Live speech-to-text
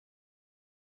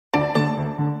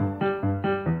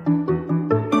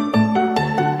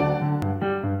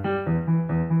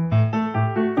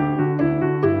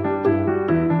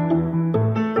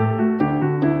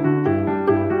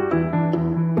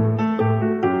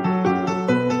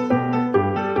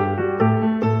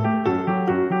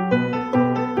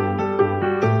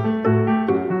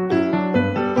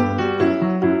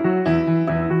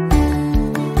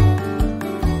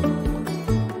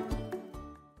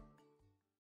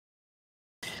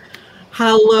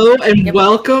Hello and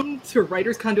welcome to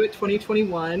Writers Conduit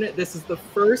 2021. This is the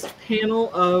first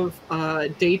panel of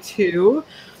day 2.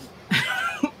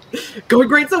 Going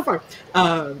great so far.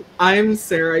 I'm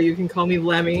Sarah, you can call me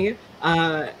Lemmy,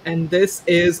 and this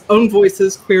is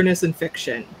OwnVoices, Queerness, and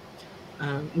Fiction.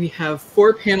 We have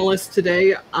 4 panelists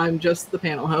today. I'm just the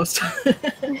panel host.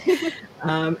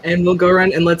 And we'll go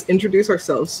around and let's introduce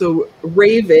ourselves. So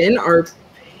Raven, our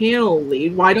panel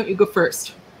lead, why don't you go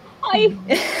first? Hi.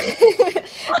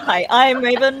 Hi, I'm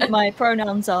Raven. My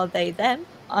pronouns are they, them.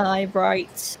 I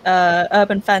write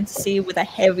urban fantasy with a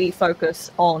heavy focus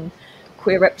on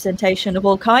queer representation of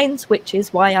all kinds, which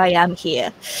is why I am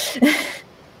here.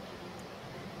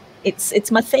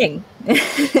 It's my thing.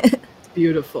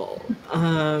 Beautiful.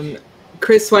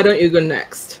 Chris, why don't you go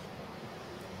next?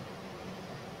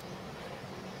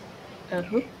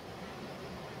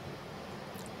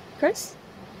 Chris?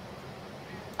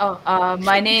 Oh,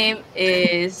 my name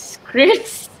is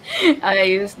Chris. I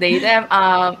use they, them.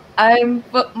 I'm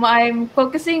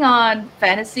focusing on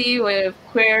fantasy with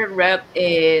queer rep,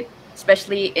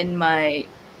 especially in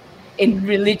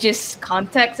religious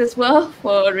context as well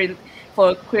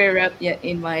for queer rep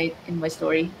in my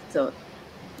story. So,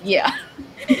 yeah.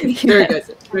 Very good.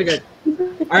 Very good.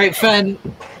 All right, Fen.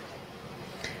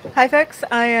 Hi folks,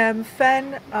 I am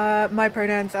Fen. My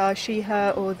pronouns are she,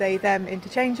 her, or they, them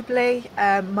interchangeably.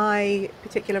 My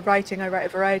particular writing, I write a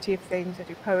variety of things. I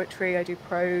do poetry, I do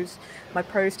prose. My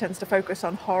prose tends to focus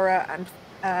on horror and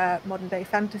modern day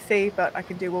fantasy, but I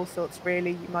can do all sorts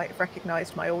really. You might have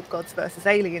recognised my Old Gods versus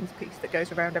Aliens piece that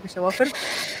goes around every so often.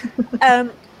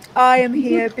 I am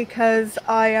here because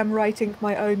I am writing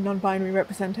my own non-binary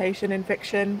representation in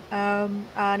fiction,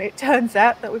 and it turns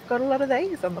out that we've got a lot of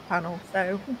these on the panel,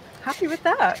 so happy with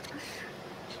that.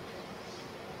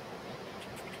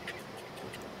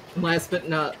 Last but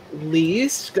not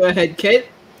least, go ahead, Kit.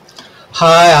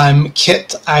 Hi, I'm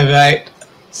Kit. I write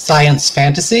science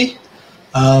fantasy.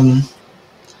 I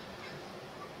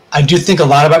do think a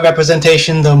lot about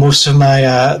representation, though most of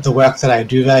my the work that I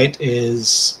do write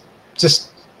is just,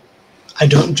 I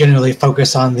don't generally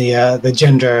focus on the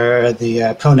gender,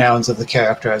 the pronouns of the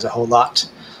characters a whole lot.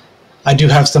 I do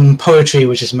have some poetry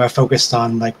which is more focused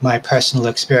on like my personal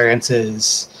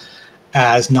experiences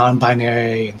as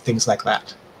non-binary and things like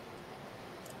that.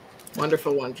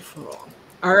 Wonderful, wonderful.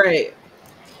 All right.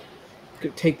 I'm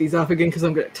going to take these off again because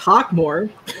I'm going to talk more.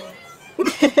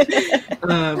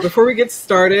 Before we get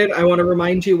started, I want to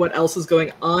remind you what else is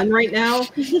going on right now.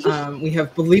 We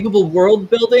have believable world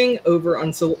building over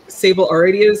on Sable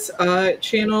Aradia's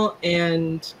channel,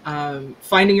 and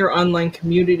finding your online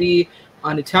community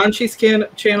on Itachi's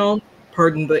channel.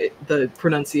 Pardon the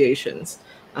pronunciations.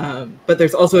 But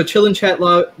there's also a chill and chat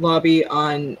lobby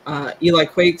on Eli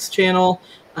Quake's channel,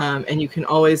 and you can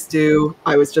always do.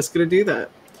 I was just going to do that.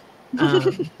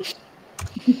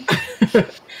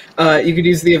 You could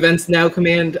use the Events Now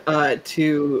command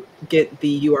to get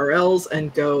the URLs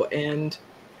and go and,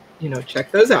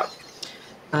 check those out.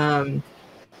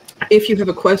 If you have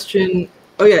a question,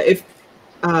 if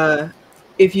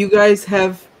you guys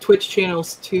have Twitch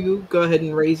channels too, go ahead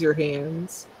and raise your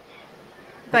hands.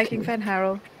 Viking Fen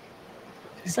Harold.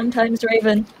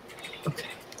 SometimesRaven. Okay.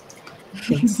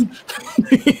 Thanks.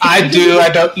 I do. I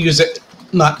don't use it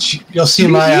much. You'll see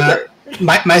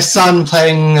my son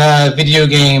playing video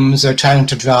games or trying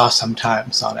to draw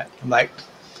sometimes on it. I'm like,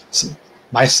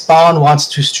 my spawn wants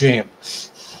to stream.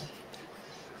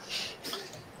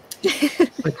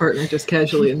 My partner just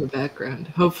casually in the background.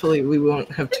 Hopefully we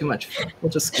won't have too much fun.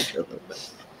 We'll just skip it a little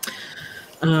bit.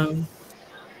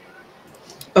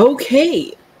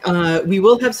 Okay. We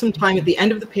will have some time at the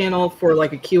end of the panel for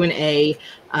like a Q&A,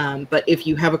 but if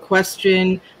you have a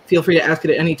question, feel free to ask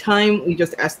it at any time. We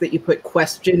just ask that you put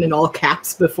question in all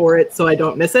caps before it so I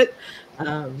don't miss it.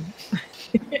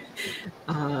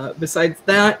 Besides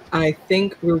that, I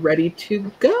think we're ready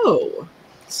to go.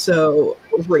 So,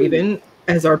 Raven,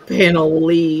 as our panel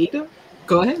lead,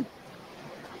 go ahead.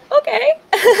 Okay.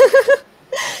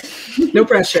 No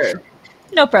pressure.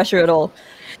 No pressure at all.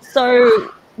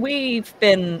 So we've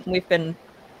been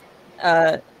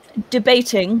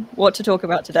debating what to talk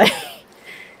about today.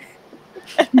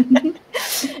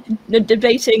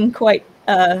 Debating quite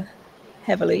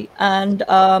heavily, and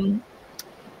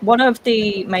one of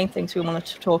the main things we wanted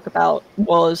to talk about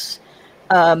was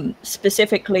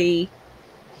specifically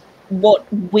what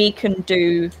we can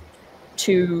do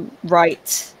to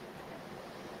write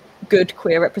good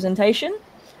queer representation,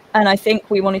 and I think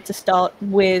we wanted to start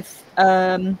with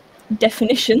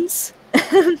definitions.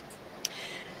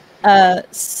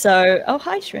 Oh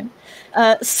hi Shrin.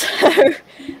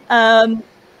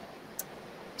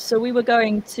 So we were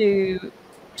going to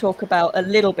talk about a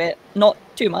little bit, not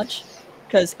too much,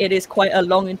 because it is quite a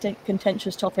long and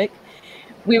contentious topic.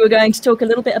 We were going to talk a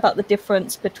little bit about the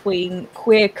difference between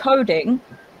queer coding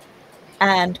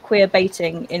and queer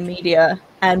baiting in media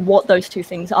and what those two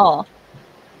things are.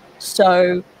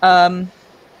 So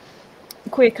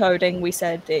queer coding, we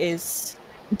said, is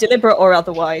deliberate or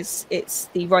otherwise. It's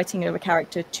the writing of a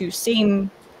character to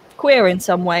seem queer in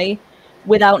some way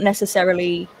without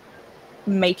necessarily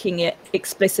making it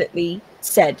explicitly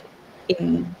said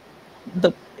in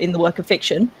the work of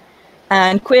fiction.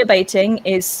 And queer baiting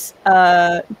is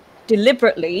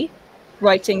deliberately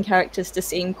writing characters to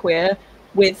seem queer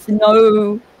with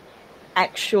no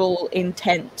actual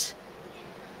intent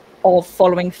of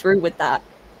following through with that.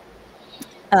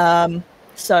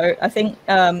 So I think,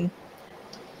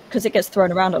 because it gets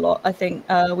thrown around a lot, I think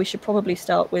we should probably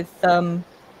start with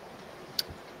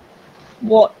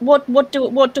what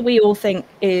do we all think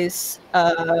is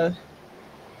a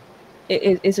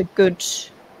good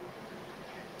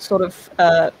sort of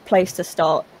place to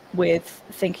start with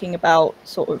thinking about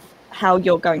sort of how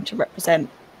you're going to represent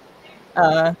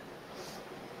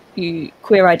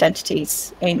queer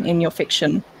identities in your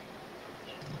fiction.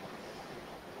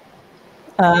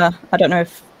 I don't know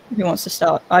if who wants to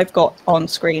start. I've got on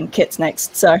screen Kit's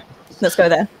next, so let's go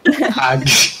there.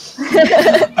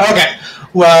 Okay,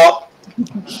 well,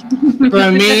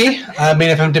 for me, I mean,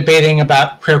 if I'm debating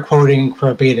about queer quoting and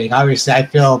queer baiting, obviously I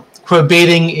feel queer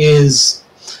baiting is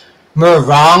more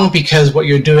wrong because what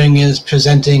you're doing is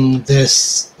presenting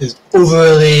this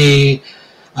overly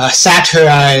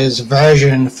satirized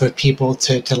version for people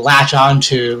to latch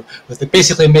onto, with it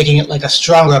basically making it like a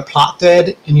stronger plot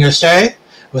thread in your story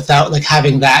without like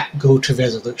having that go to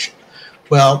resolution.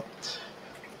 Well,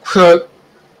 queer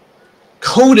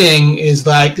coding is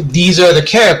like, these are the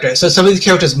characters. So some of these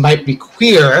characters might be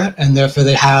queer and therefore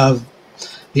they have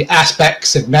the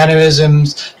aspects and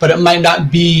mannerisms, but it might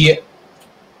not be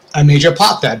a major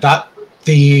plot thread. Not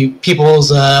the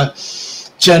people's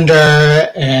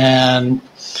gender and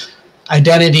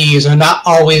identities are not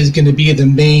always going to be the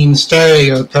main story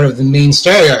or part of the main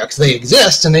story arcs. They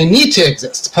exist and they need to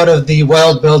exist. It's part of the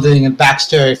world building and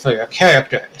backstory for your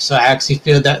character. So I actually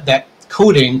feel that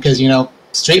coding, because, you know,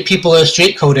 straight people are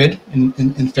straight coded in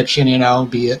fiction, you know,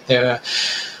 be it they're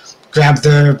grab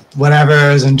their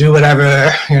whatevers and do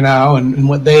whatever, you know, and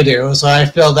what they do. So I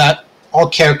feel that all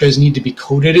characters need to be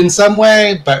coded in some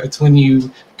way, but it's when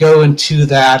you go into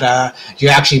that,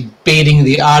 you're actually baiting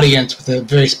the audience with a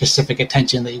very specific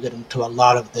attention that you get into a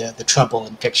lot of the trouble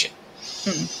in fiction.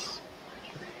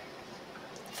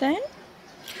 Fen?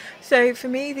 So for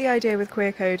me, the idea with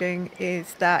queer coding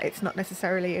is that it's not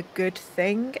necessarily a good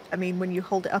thing. I mean, when you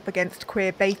hold it up against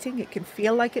queer baiting, it can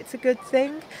feel like it's a good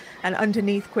thing. And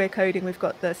underneath queer coding, we've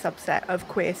got the subset of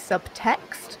queer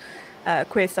subtext.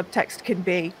 Queer subtext can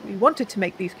be, we wanted to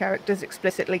make these characters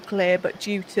explicitly clear, but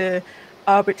due to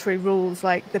arbitrary rules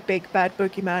like the big bad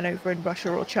boogeyman over in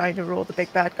Russia or China or the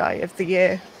big bad guy of the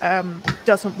year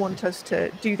doesn't want us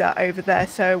to do that over there.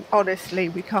 So honestly,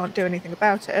 we can't do anything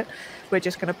about it. We're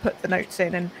just going to put the notes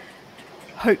in and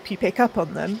hope you pick up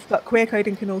on them. But queer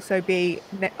coding can also be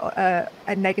a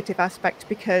negative aspect,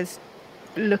 because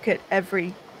look at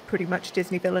every pretty much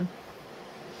Disney villain.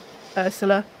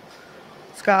 Ursula,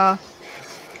 Scar,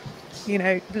 you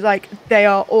know, like they're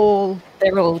all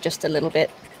just a little bit.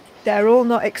 They're all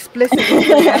not explicitly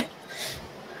queer,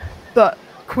 but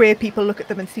queer people look at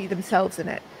them and see themselves in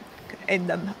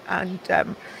them. And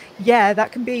yeah,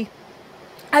 that can be,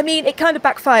 I mean, it kind of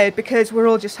backfired because we're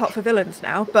all just hot for villains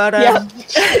now, but yeah.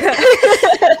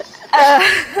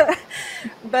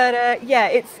 Yeah,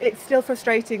 it's still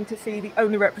frustrating to see the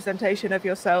only representation of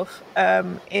yourself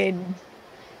in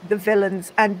the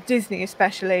villains, and Disney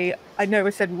especially. I know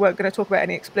we said we weren't going to talk about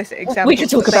any explicit examples. We could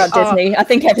talk about Disney. I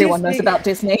think everyone knows about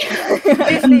Disney.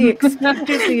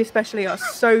 Disney especially are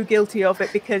so guilty of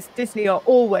it, because Disney are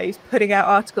always putting out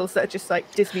articles that are just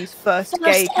like Disney's first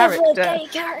gay character.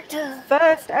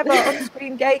 First ever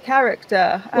on-screen gay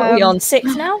character. What are we on,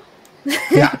 6 now?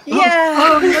 Yeah. Yeah.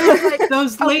 Oh no, like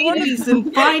those ladies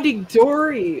in Finding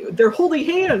Dory. They're holding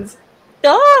hands.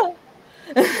 Oh!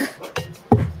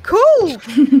 Cool.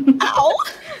 Ow!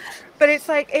 But it's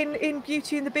like in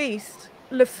Beauty and the Beast,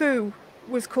 LeFou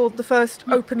was called the first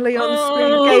openly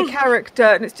on-screen gay character,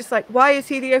 and it's just like, why is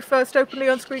he the first openly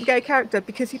on-screen gay character?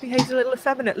 Because he behaves a little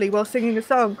effeminately while singing a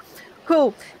song.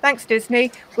 Cool. Thanks,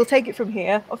 Disney. We'll take it from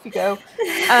here. Off you go.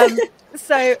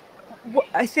 So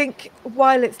I think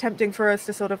while it's tempting for us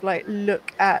to sort of like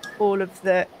look at all of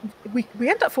the, we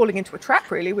end up falling into a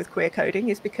trap really with queer coding,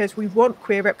 is because we want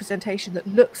queer representation that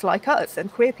looks like us,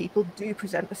 and queer people do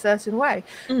present a certain way.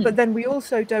 But then we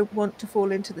also don't want to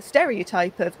fall into the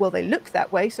stereotype of, well, they look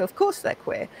that way, so of course they're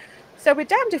queer. So we're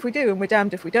damned if we do and we're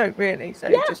damned if we don't, really. So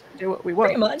just do what we want.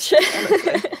 Pretty much.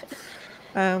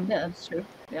 Yeah, that's true.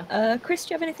 Yeah. Chris,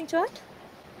 do you have anything to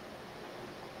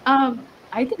add?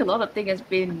 I think a lot of things has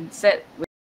been said.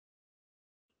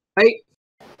 Wait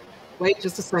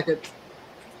just a second.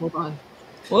 Hold on.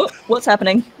 What's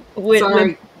happening?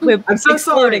 Sorry. I'm so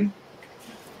exploding.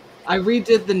 I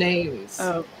redid the names.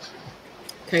 Oh,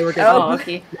 Okay, we're good. oh,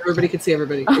 okay. Everybody can see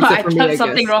everybody. I Except for me, I thought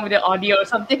something guess. wrong with the audio or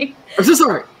something. I'm so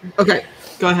sorry. Okay,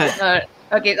 go ahead.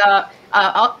 Okay,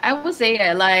 I would say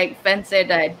that, like Fen said,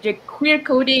 that the queer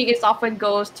coding is often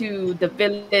goes to the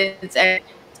villains, and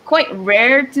it's quite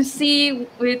rare to see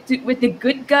with the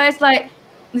good guys. Like,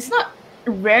 it's not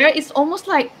rare; it's almost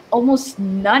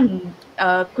none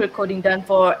queer coding done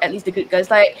for at least the good guys.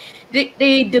 Like,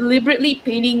 they deliberately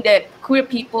painting that queer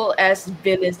people as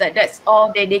villains. That's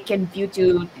all they can view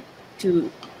to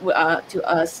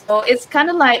us. So it's kind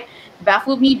of like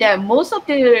baffled me that most of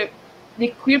the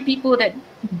queer people that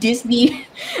Disney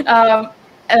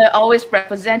always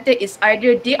represented is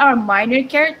either they are minor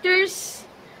characters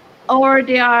or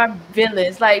they are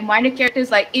villains. Like minor characters,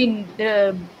 like in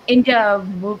the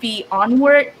movie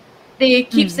Onward, they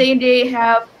keep saying they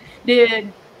have the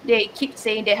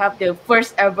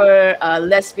first ever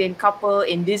lesbian couple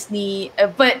in Disney,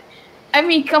 but I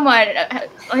mean, come on.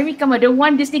 The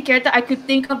one Disney character I could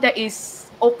think of that is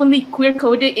openly queer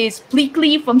coded is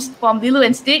Pleakley from Lilo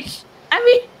and Stitch. I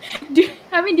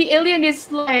mean, the alien is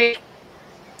like,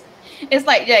 it's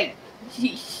like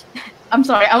I'm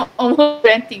sorry, I'm almost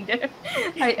ranting there.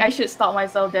 I should stop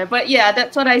myself there. But yeah,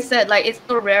 that's what I said. Like, it's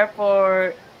so rare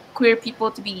for queer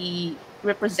people to be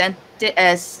represented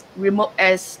as remote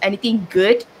as anything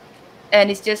good, and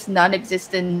it's just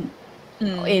non-existent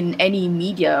in any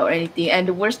media or anything. And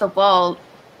the worst of all,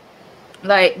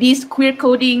 like these queer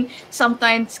coding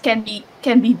sometimes can be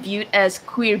viewed as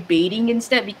queer baiting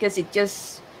instead, because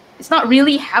it's not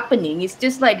really happening. It's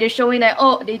just like they're showing that,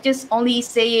 oh, they just only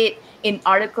say it in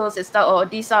articles and stuff. Oh,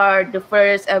 these are the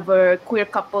first ever queer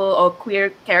couple or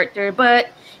queer character, but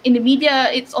in the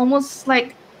media, it's almost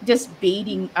like just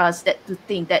baiting us to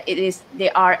think that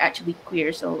they are actually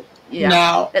queer. So yeah,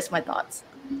 Now, that's my thoughts.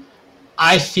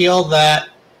 I feel that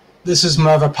this is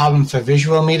more of a problem for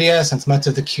visual media, since much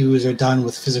of the cues are done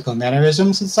with physical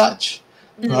mannerisms and such.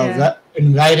 Well,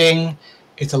 in writing,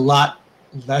 it's a lot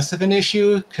less of an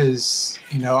issue, because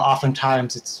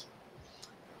oftentimes it's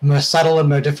more subtle and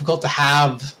more difficult to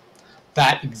have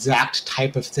that exact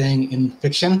type of thing in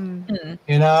fiction.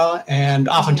 And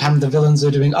oftentimes the villains are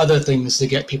doing other things to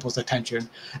get people's attention.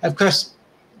 Of course,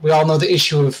 we all know the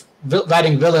issue of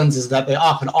writing villains is that they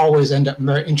often always end up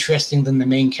more interesting than the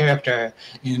main character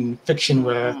in fiction,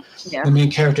 where the main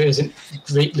character isn't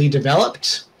greatly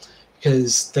developed,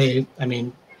 because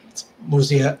it's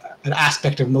mostly an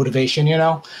aspect of motivation,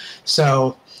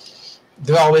 So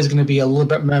they're always going to be a little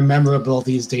bit more memorable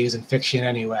these days in fiction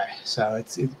anyway. So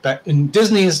but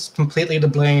Disney is completely to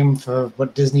blame for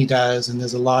what Disney does, and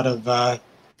there's a lot of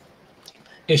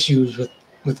issues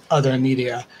with other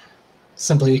media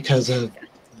simply because of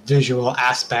visual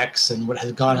aspects and what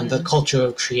has gone into the culture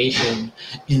of creation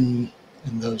in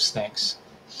those things.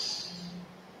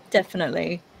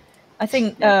 Definitely. I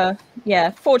think,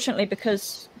 fortunately,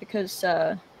 because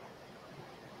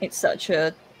it's such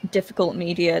a difficult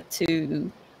media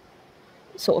to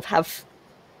sort of have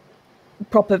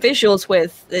proper visuals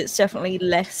with, it's definitely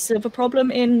less of a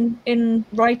problem in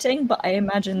writing, but I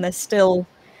imagine there's still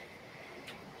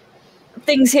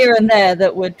things here and there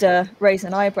that would raise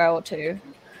an eyebrow or two.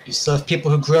 You still have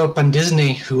people who grew up on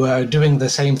Disney who are doing the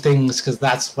same things because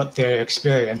that's what their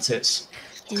experience is.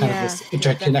 It's kind of this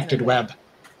interconnected definitely. web.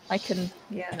 I can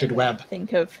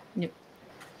think of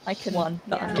I can one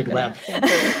that I'm not web.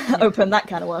 gonna open that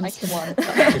can of worms. I can one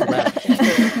Connected web.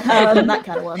 that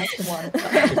can of worms. I can one.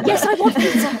 Yes, I want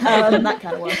pizza. That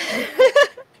kind of worms.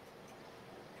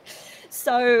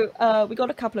 So we got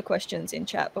a couple of questions in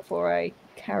chat before I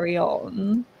carry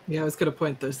on. Yeah, I was going to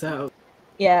point those out.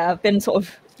 Yeah, I've been sort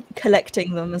of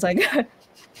collecting them as I go.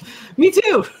 Me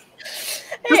too. Just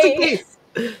in Hey! case.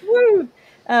 Woo!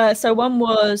 So one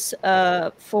was,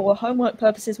 for homework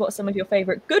purposes, what are some of your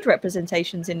favorite good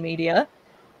representations in media?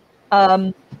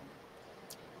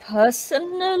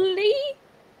 Personally,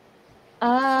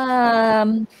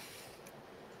 I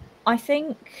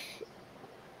think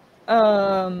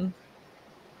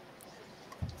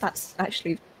that's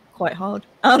actually quite hard.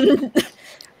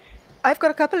 I've got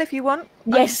a couple if you want.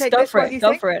 Yes, go for it.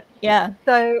 Go for it. Yeah.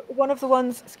 So one of the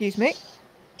ones, excuse me.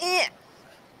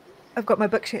 I've got my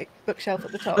bookshelf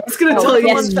at the top. I was going to tell you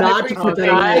yes, not to put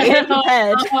that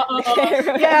prepared.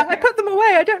 Yeah, I put them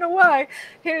away. I don't know why.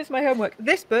 Here's my homework.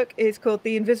 This book is called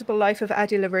The Invisible Life of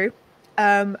Addie LaRue.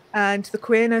 And the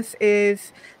queerness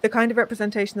is the kind of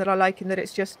representation that I like in that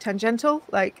it's just tangential.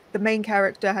 Like the main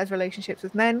character has relationships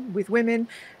with men, with women.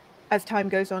 As time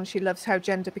goes on, she loves how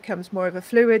gender becomes more of a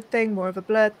fluid thing, more of a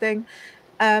blurred thing.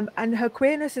 And her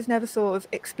queerness is never sort of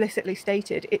explicitly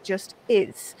stated. It just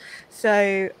is.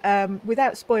 So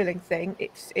without spoiling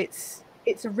things, it's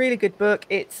a really good book.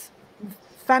 It's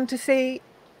fantasy.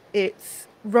 It's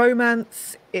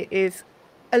romance. It is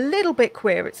a little bit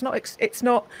queer. It's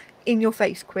not in your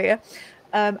face queer.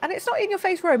 And it's not in your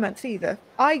face romance either.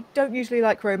 I don't usually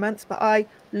like romance, but I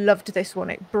loved this one.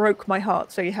 It broke my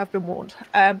heart, so you have been warned.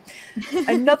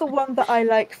 Another one that I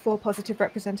like for positive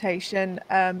representation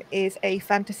is a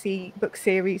fantasy book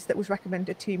series that was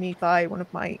recommended to me by one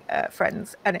of my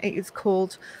friends, and it is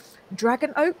called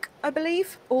Dragon Oak, I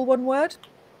believe, all one word.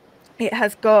 It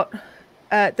has got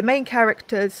the main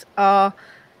characters are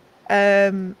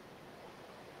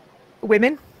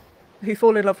women who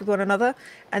fall in love with one another,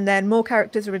 and then more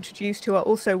characters are introduced who are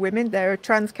also women. There are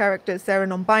trans characters, there are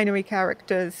non-binary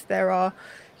characters, there are,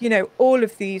 you know, all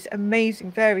of these amazing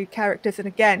varied characters, and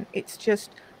again, it's just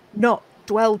not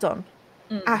dwelled on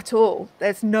at all.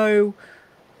 There's no,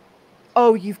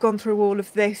 oh, you've gone through all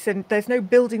of this, and there's no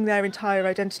building their entire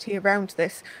identity around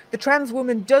this. The trans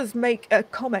woman does make a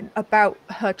comment about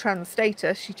her trans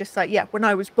status. She's just like, yeah, when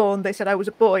I was born, they said I was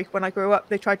a boy. When I grew up,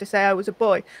 they tried to say I was a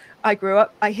boy. I grew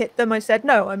up, I hit them, I said,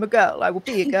 no, I'm a girl. I will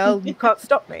be a girl. You can't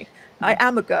stop me. I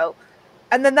am a girl.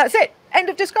 And then that's it. End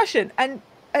of discussion. And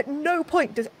at no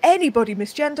point does anybody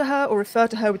misgender her or refer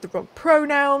to her with the wrong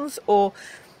pronouns or,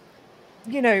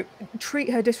 you know, treat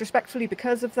her disrespectfully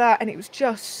because of that. And it was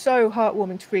just so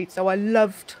heartwarming to read. So I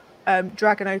loved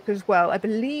Dragon Oak as well. I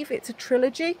believe it's a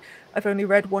trilogy. I've only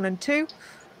read 1 and 2.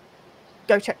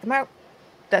 Go check them out.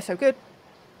 They're so good.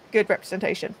 Good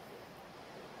representation.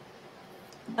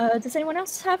 Does anyone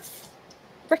else have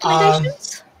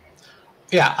recommendations?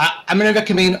 I'm going to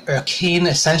recommend Arcane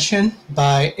Ascension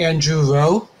by Andrew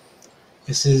Rowe.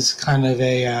 This is kind of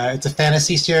it's a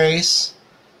fantasy series.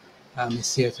 Let me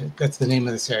see if that's the name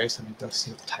of the series. Let me go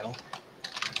see the title.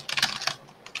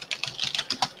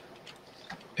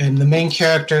 And the main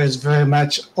character is very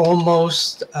much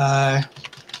almost an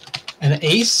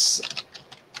ace.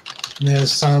 And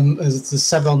there's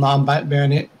several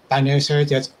non-binary series.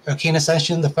 There's Arcane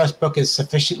Ascension. The first book is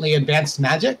Sufficiently Advanced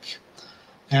Magic.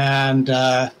 And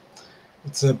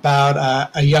it's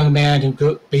about a young man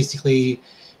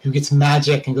who gets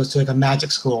magic and goes to like a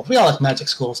magic school. We all like magic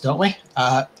schools, don't we?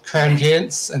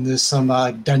 Credence, and there's some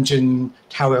dungeon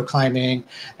tower climbing.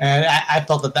 And I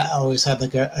felt that always had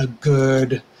like a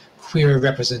good queer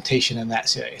representation in that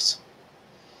series.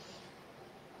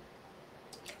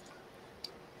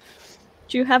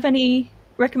 Do you have any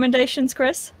recommendations,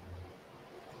 Chris?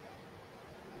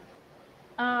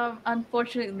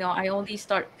 Unfortunately, no. I only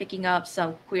start picking up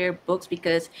some queer books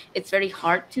because it's very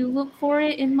hard to look for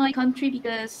it in my country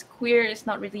because queer is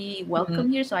not really welcome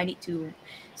here. So I need to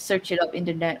search it up in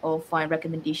the net or find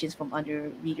recommendations from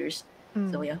other readers.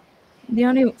 So yeah,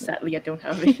 sadly I don't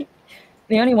have it.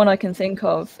 The only one I can think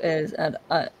of is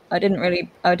I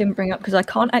didn't bring up because I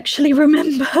can't actually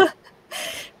remember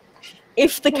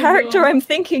if the character I'm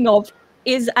thinking of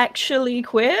is actually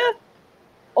queer.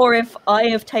 Or if I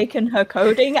have taken her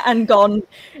coding and gone,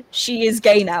 she is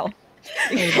gay now.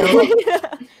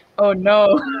 Oh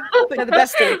no. They're the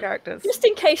best of the characters. Just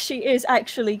in case she is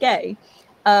actually gay,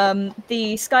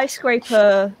 the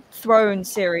Skyscraper Throne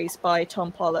series by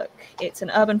Tom Pollock, it's an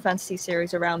urban fantasy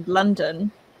series around London,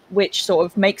 which sort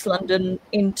of makes London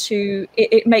into...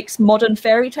 It makes modern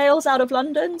fairy tales out of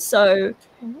London, so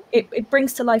it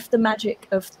brings to life the magic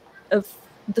of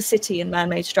the city and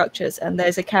man-made structures, and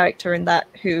there's a character in that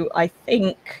who I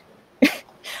think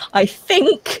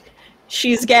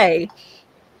she's gay,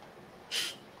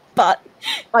 but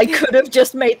I could have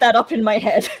just made that up in my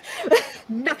head.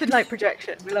 Nothing like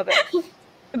projection. We love it.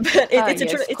 But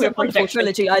it's a wonderful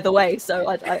trilogy either way, so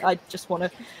I just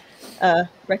want to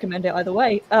recommend it either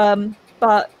way.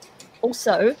 But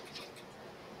also,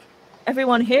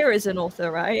 everyone here is an author,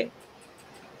 right?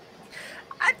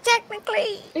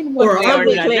 Technically, in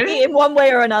one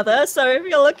way or another. So if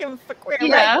you're looking for queer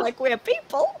queer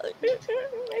people,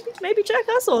 maybe check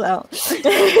us all out.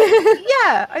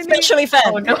 Yeah, especially Fen.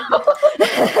 Oh, no.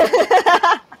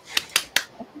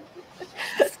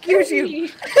 Excuse you.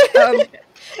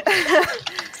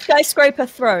 skyscraper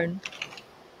throne.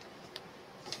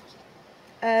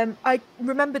 I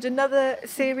remembered another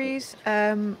series,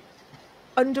 Underrealms.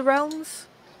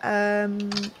 I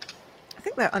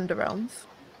think they're Underrealms.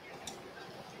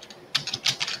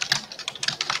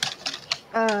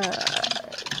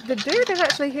 The dude is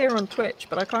actually here on Twitch,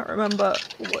 but I can't remember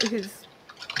what his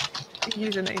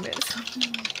username is.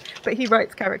 But he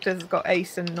writes characters, has got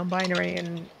ace and non-binary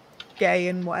and gay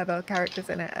and whatever characters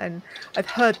in it, and I've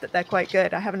heard that they're quite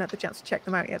good. I haven't had the chance to check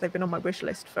them out yet. They've been on my wish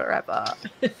list forever.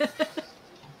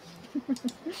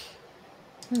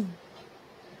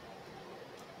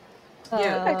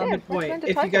 Yeah, good point.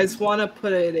 If you guys want to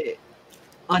put it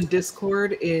on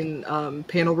Discord in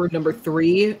panel room number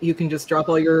 3, you can just drop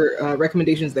all your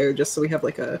recommendations there, just so we have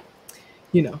like a,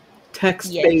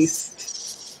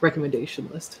 text-based recommendation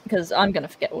list. Because I'm going to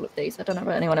forget all of these. I don't know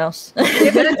about anyone else.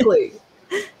 Exactly.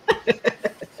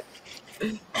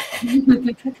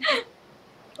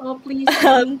 Oh, please.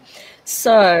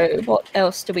 So what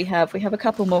else do we have? We have a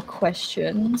couple more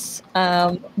questions.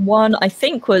 One I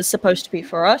think was supposed to be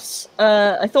for us.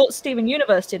 I thought Steven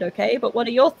Universe did okay, but what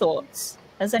are your thoughts?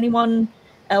 Has anyone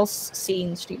else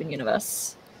seen Steven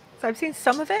Universe? So I've seen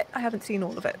some of it. I haven't seen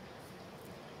all of it.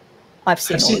 I've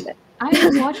seen all of it.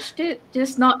 I watched it,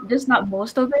 just not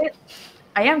most of it.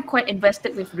 I am quite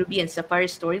invested with Ruby and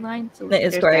Sapphire's storyline. So It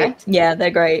is great. That. Yeah, they're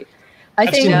great.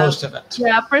 I've seen most of it.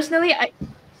 Yeah,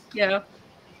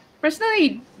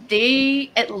 personally,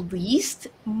 they at least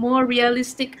more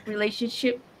realistic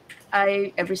relationship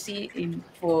I ever see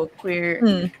for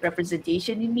queer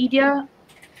representation in media.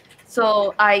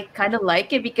 So I kind of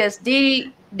like it because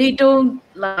they don't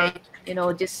like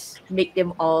just make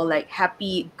them all like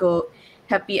happy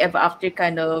ever after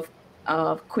kind of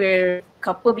queer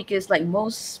couple, because like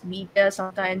most media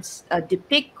sometimes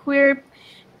depict queer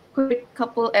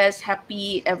couple as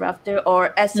happy ever after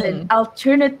or as an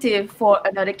alternative for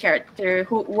another character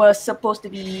who was supposed to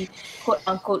be quote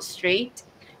unquote straight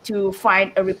to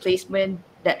find a replacement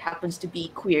that happens to be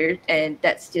queer, and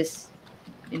that's just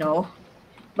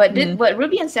but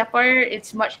Ruby and Sapphire,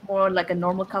 it's much more like a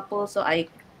normal couple, so like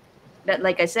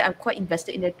I said, I'm quite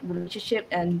invested in their relationship,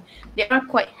 and they are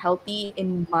quite healthy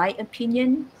in my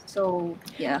opinion. So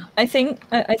yeah, I think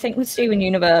with Steven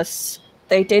Universe,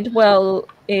 they did well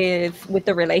with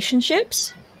the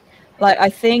relationships. Like I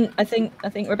think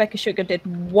Rebecca Sugar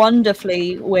did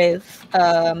wonderfully with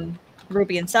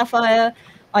Ruby and Sapphire.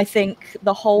 I think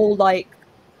the whole like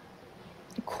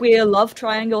queer love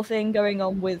triangle thing going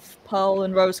on with Pearl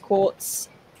and Rose Quartz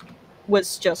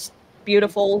was just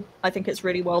beautiful. I think it's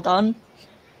really well done.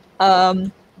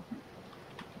 I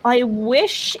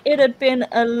wish it had been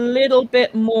a little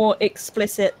bit more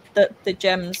explicit that the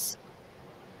gems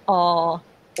are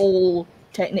all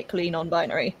technically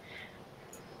non-binary.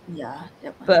 Yeah,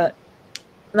 definitely. But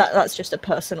that's just a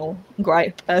personal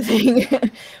gripe, I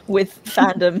think, with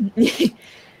fandom.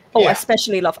 I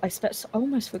especially love. I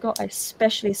almost forgot. I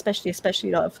especially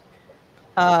love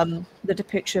the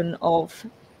depiction of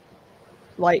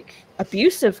like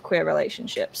abusive queer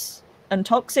relationships and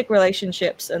toxic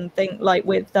relationships, and think like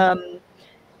with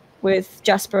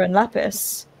Jasper and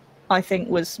Lapis, I think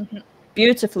was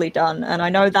beautifully done. And I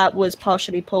know that was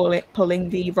partially pulling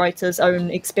the writer's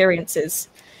own experiences.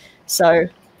 So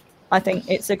I think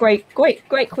it's a great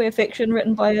queer fiction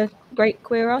written by a great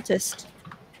queer artist.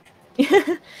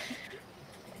 Yep.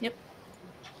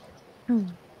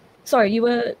 Sorry, you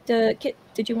were Kit.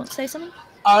 Did you want to say something?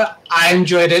 I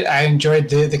enjoyed it. I enjoyed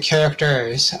the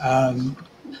characters.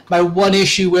 My one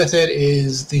issue with it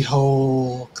is the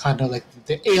whole kind of like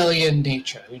the alien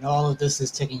nature. All of this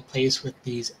is taking place with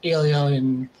these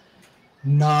alien,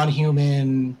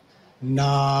 non-human,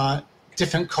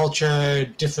 different culture,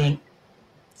 different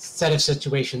set of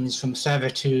situations, from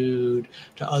servitude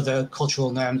to other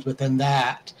cultural norms within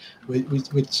that,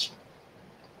 which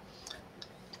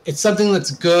it's something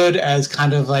that's good as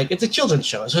kind of like, it's a children's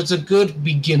show, so it's a good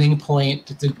beginning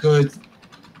point. It's a good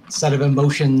set of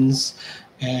emotions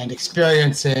and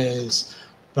experiences,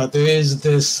 but there is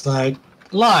this like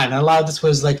line. A lot of this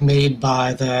was like made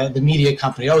by the media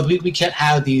company. We can't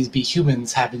have these be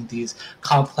humans having these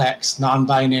complex,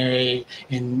 non-binary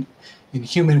in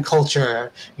human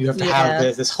culture. You have to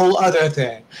have this whole other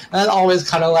thing. And that's always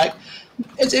kind of like,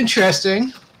 it's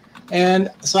interesting.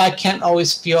 And so I can't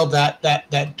always feel that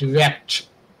direct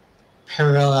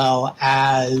parallel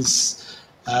as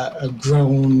a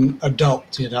grown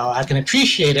adult. I can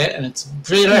appreciate it, and it's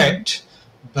great art,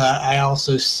 but I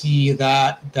also see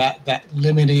that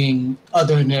limiting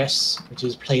otherness which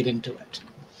is played into it.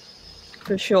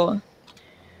 For sure.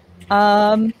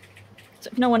 So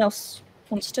if no one else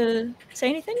wants to say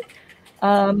anything,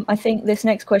 I think this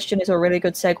next question is a really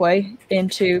good segue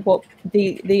into what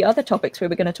the other topics we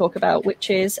were going to talk about, which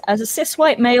is, as a cis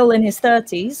white male in his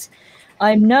 30s,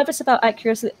 I'm nervous about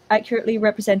accurately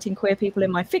representing queer people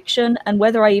in my fiction and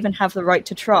whether I even have the right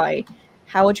to try.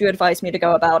 How would you advise me to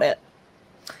go about it?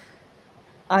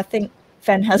 I think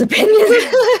Fen has opinions.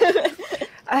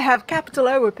 I have capital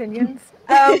O opinions.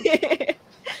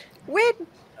 We're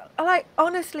like,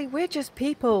 honestly, we're just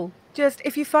people. Just,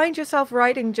 if you find yourself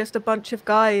writing just a bunch of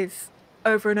guys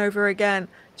over and over again,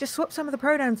 just swap some of the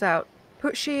pronouns out.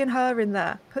 Put she and her in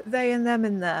there. Put they and them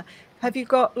in there. Have you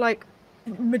got like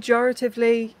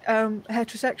majoritively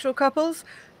heterosexual couples?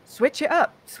 Switch it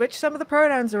up. Switch some of the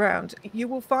pronouns around. You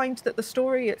will find that the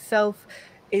story itself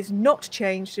is not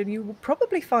changed, and you will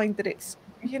probably find that it's,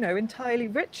 you know, entirely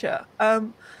richer.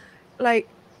 Like,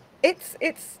 it's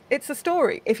a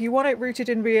story. If you want it rooted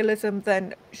in realism,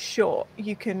 then sure,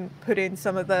 you can put in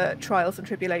some of the trials and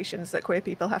tribulations that queer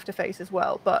people have to face as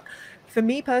well. But for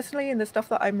me personally, in the stuff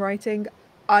that I'm writing,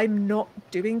 I'm not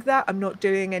doing that. I'm not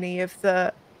doing any of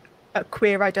the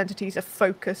queer identities are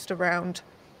focused around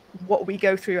what we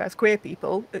go through as queer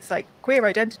people. It's like, queer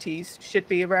identities should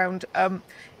be around,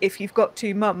 if you've got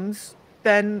two mums,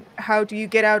 then how do you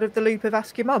get out of the loop of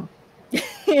ask your mum?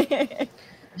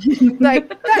 Like,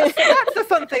 that's a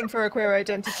fun thing for a queer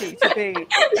identity to be.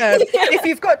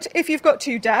 If you've got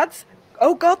two dads,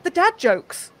 oh god, the dad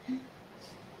jokes.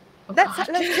 Let's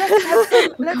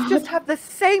just have the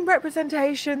same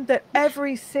representation that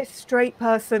every cis straight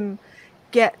person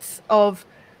gets of,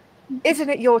 isn't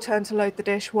it your turn to load the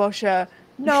dishwasher?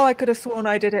 No, I could have sworn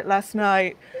I did it last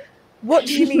night. What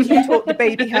do you mean you taught the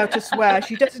baby how to swear?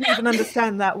 She doesn't even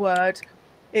understand that word.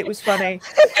 It was funny.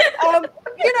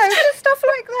 You know, just stuff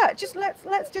like that. Just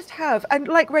let's just have, and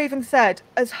like Raven said,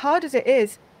 as hard as it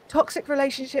is, toxic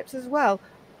relationships as well.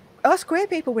 Us queer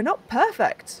people, we're not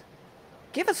perfect.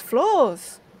 Give us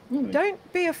flaws.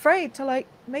 Don't be afraid to like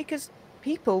make us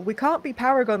people. We can't be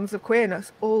paragons of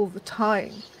queerness all the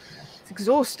time. It's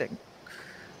exhausting.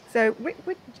 So we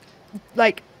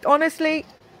like, honestly,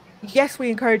 yes, we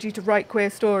encourage you to write queer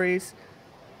stories.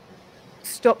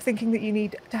 Stop thinking that you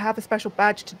need to have a special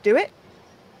badge to do it.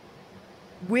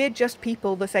 We're just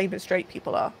people the same as straight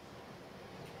people are.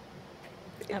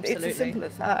 Absolutely. It's as simple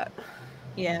as that.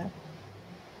 Yeah.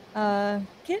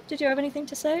 Kit, did you have anything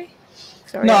to say?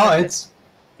 Sorry, No, it's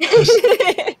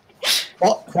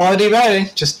quality writing.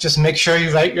 Just make sure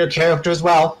you write your characters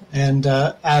well, and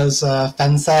as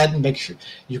Fen said, make sure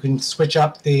you can switch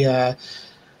up the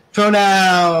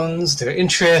pronouns, their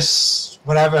interests,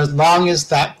 whatever. As long as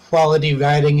that quality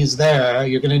writing is there,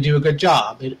 you're going to do a good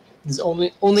job.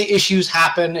 Only issues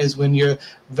happen is when you're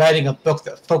writing a book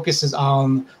that focuses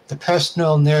on the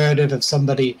personal narrative of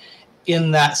somebody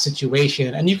in that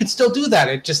situation, and you can still do that.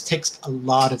 It just takes a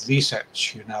lot of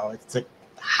research. You know, it's like,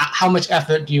 how much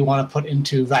effort do you want to put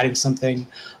into writing something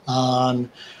on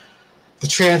the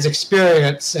trans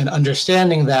experience and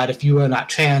understanding that if you are not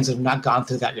trans and have not gone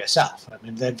through that yourself? I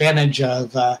mean, the advantage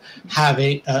of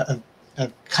having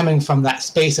coming from that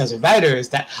space as a writer is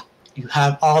that you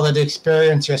have all of the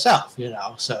experience yourself, you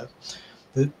know. So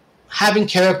having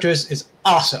characters is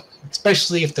awesome,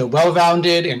 especially if they're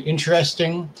well-rounded and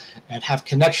interesting and have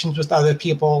connections with other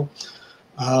people.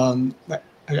 But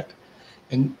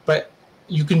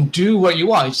you can do what you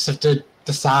want. You just have to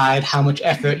decide how much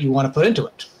effort you want to put into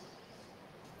it.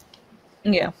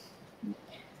 Yeah.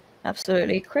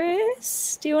 Absolutely.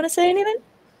 Chris, do you want to say anything?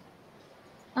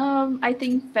 I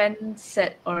think Fen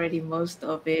said already most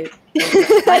of it.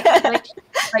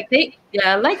 Like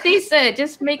they said,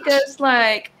 just make us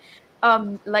like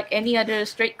any other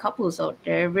straight couples out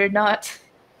there. We're not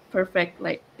perfect,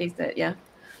 like they said. Yeah.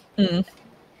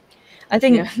 I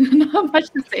think not much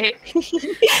to say.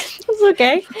 It's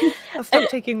okay. I'll stop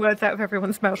taking words out of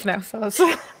everyone's mouth now.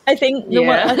 So I think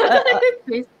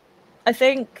I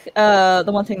think the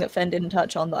one thing that Fen didn't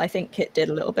touch on that I think Kit did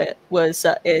a little bit was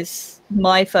is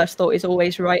my first thought is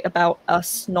always write about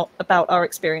us, not about our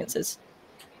experiences.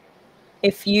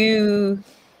 If you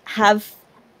have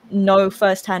no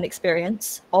first-hand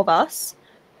experience of us,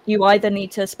 you either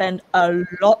need to spend a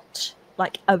lot,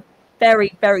 like a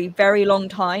very, very, very long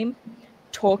time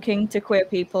talking to queer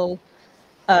people,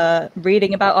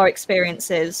 reading about our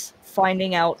experiences,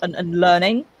 finding out and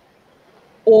learning,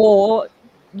 or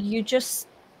you just,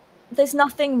 there's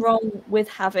nothing wrong with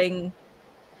having,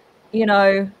 you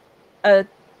know, a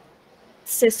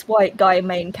cis white guy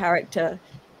main character.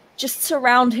 Just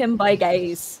surround him by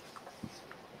gays.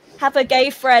 Have a gay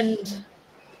friend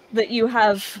that you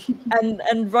have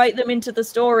and write them into the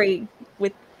story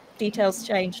with details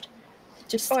changed.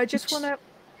 Just I just want to...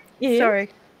 Yeah. Sorry.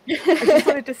 I just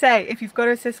wanted to say, if you've got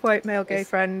a cis white male gay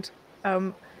friend,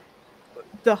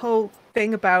 the whole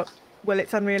thing about, well,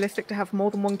 it's unrealistic to have more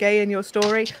than one gay in your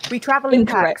story. We travel in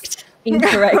packs.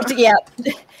 Incorrect. Yeah.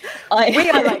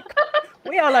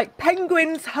 We are like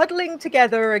penguins huddling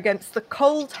together against the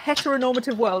cold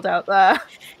heteronormative world out there.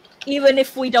 Even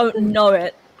if we don't know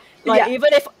it.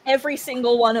 Even if every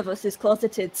single one of us is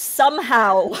closeted,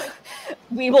 somehow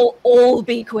we will all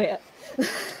be queer.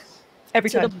 Every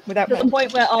time, without to the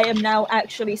point where I am now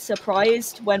actually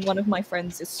surprised when one of my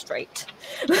friends is straight.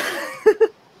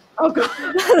 Oh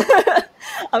god.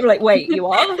 I'm like, wait, you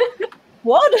are?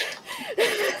 What?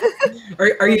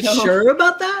 Are you sure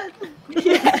about that?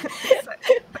 Yeah.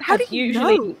 How do you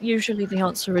know? Usually the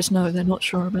answer is no, they're not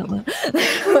sure about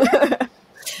that.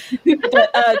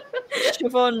 But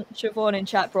Siobhan in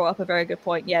chat brought up a very good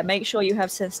point. Yeah, make sure you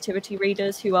have sensitivity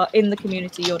readers who are in the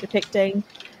community you're depicting.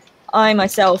 I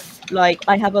myself,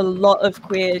 I have a lot of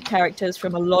queer characters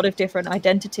from a lot of different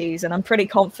identities, and I'm pretty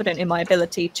confident in my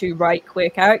ability to write queer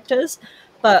characters,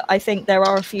 but I think there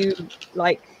are a few,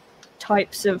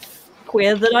 types of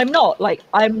queer that I'm not.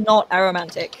 I'm not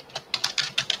aromantic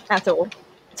at all,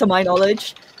 to my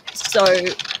knowledge. So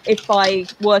if I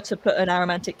were to put an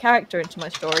aromantic character into my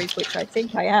stories, which I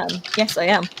think I am, yes I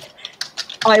am,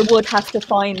 I would have to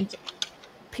find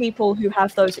people who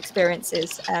have those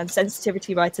experiences and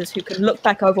sensitivity writers who can look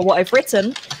back over what I've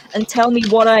written and tell me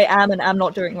what I am and am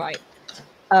not doing right.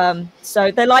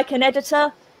 So they're like an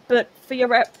editor, but for your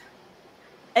rep,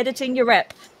 editing your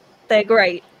rep, they're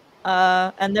great.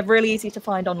 And they're really easy to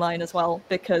find online as well,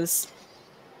 because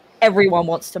everyone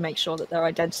wants to make sure that their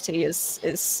identity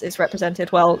is represented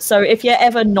well. So if you're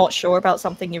ever not sure about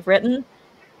something you've written,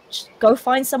 just go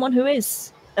find someone who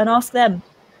is and ask them,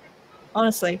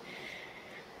 honestly.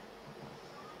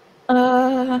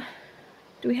 Do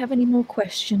we have any more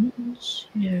questions?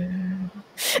 No.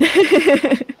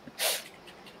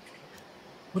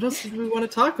 What else did we want to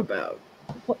talk about?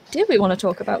 What did we want to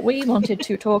talk about? We wanted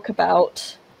to talk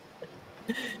about...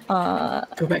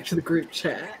 Go back to the group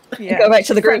chat. Yeah. Go back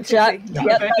to the group chat. Yeah.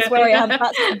 Yep, that's where I am.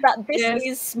 This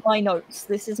is my notes.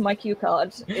 This is my cue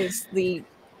card. Is the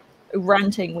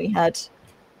ranting we had.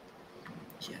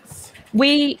 Yes.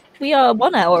 We are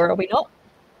 1 hour, are we not?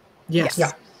 Yes.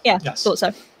 Yeah. Yeah, Yes. thought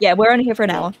so. Yeah, we're only here for an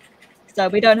hour, so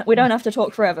we don't have to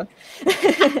talk forever.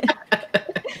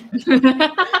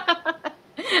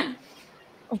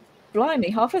 Oh, blimey,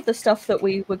 half of the stuff that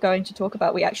we were going to talk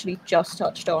about, we actually just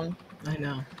touched on. I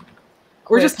know.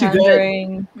 We're just too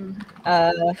pandering,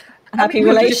 happy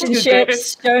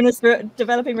relationships, Jonas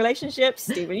developing relationships,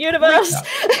 Steven Universe.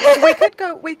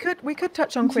 Well, we could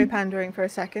touch on queer pandering for a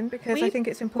second, because I think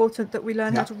it's important that we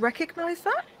learn how to recognize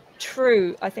that.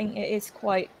 True. I think it is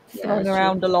quite thrown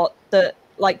around a lot, that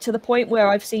to the point where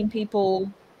I've seen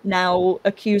people now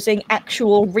accusing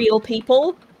actual real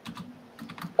people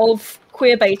of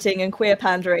queer baiting and queer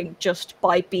pandering just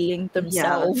by being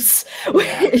themselves.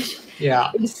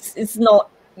 Yeah. It's not.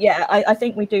 Yeah, I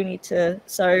think we do need to.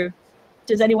 So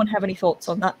does anyone have any thoughts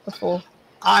on that before?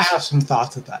 I have some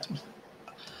thoughts of that.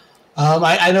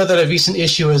 I know that a recent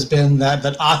issue has been that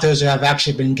authors have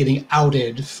actually been getting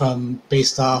outed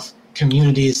based off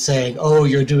communities saying, "Oh,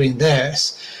 you're doing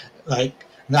this." The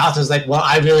author's like, "Well,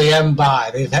 I really am bi."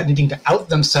 They've had needing to out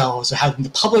themselves or having the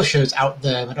publishers out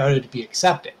them in order to be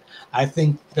accepted. I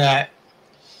think that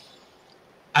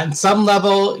on some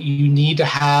level, you need to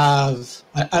have,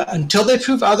 until they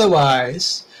prove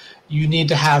otherwise, you need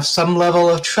to have some level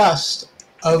of trust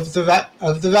of the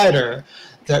writer,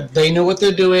 that they know what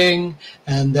they're doing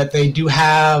and that they do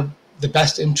have the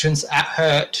best interests at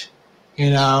heart,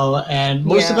 and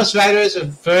most of us writers are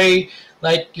very,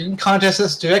 you can contact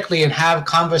us directly and have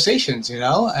conversations,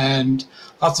 and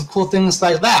lots of cool things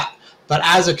like that. But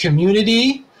as a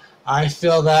community, I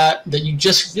feel that you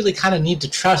just really kind of need to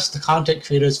trust the content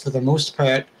creators for the most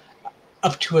part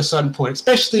up to a certain point,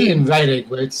 especially in writing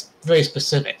where it's very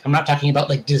specific. I'm not talking about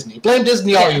Disney. Blame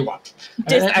Disney all you want.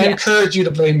 I encourage you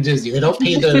to blame Disney. They don't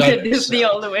pay their writers. Disney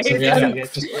all the way. So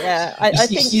I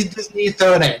think you see Disney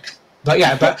throw an egg.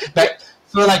 But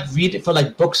for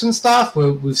books and stuff,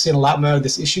 where we've seen a lot more of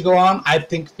this issue go on, I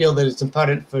feel that it's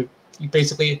important for you.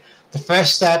 Basically, the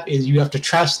first step is you have to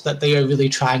trust that they are really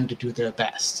trying to do their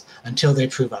best until they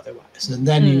prove otherwise, and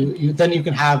then you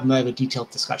can have more of a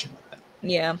detailed discussion with them.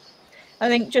 Yeah, I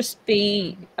think just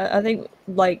to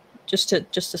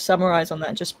summarize on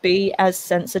that, just be as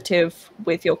sensitive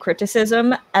with your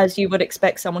criticism as you would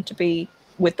expect someone to be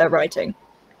with their writing.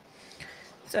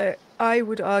 So I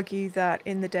would argue that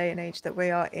in the day and age that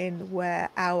we are in, where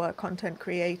our content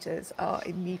creators are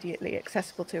immediately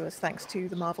accessible to us thanks to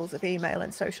the marvels of email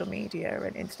and social media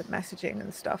and instant messaging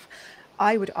and stuff,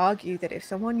 I would argue that if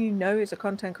someone you know is a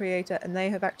content creator and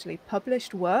they have actually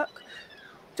published work,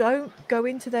 don't go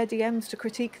into their DMs to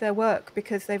critique their work,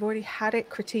 because they've already had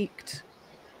it critiqued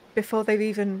before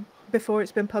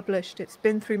it's been published. It's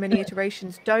been through many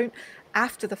iterations. Don't,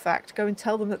 after the fact, go and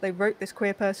tell them that they wrote this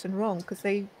queer person wrong, because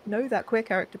they know that queer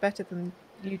character better than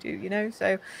you do, you know?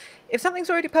 So if something's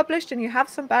already published and you have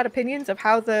some bad opinions of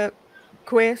how the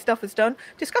queer stuff is done,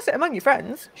 discuss it among your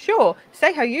friends. Sure,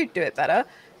 say how you'd do it better.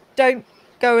 Don't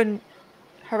go and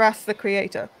harass the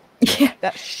creator. Yeah.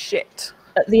 That's shit.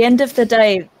 At the end of the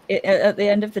day,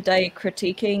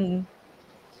 critiquing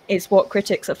is what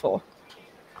critics are for.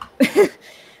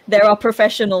 There are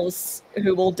professionals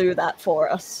who will do that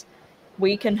for us.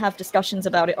 We can have discussions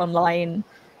about it online,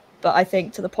 but I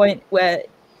think to the point where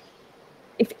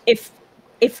if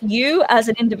you as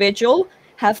an individual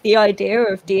have the idea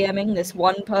of DMing this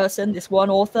one person, this one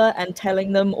author, and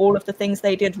telling them all of the things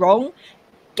they did wrong,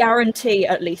 guarantee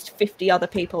at least 50 other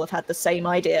people have had the same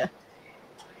idea.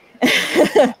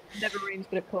 Never rains,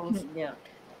 but it pours. Yeah.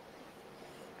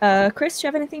 Chris, do you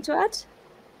have anything to add?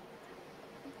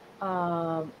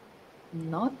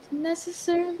 Not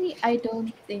necessarily. I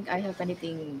don't think I have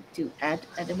anything to add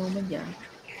at the moment. Yeah,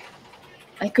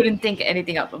 I couldn't think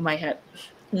anything up of my head.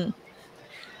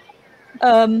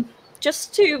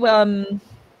 Just to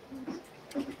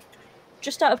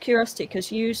just out of curiosity,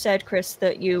 because you said, Chris,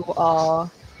 that you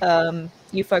are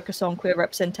you focus on queer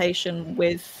representation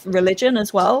with religion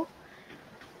as well.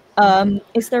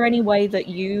 Is there any way that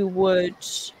you would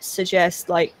suggest,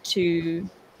 like, to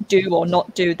do or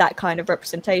not do that kind of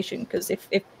representation? Because if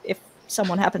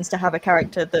someone happens to have a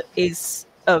character that is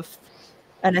of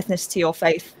an ethnicity or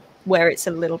faith where it's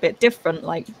a little bit different,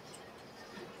 like,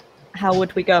 how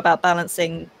would we go about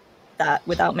balancing that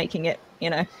without making it,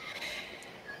 you know,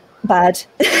 bad?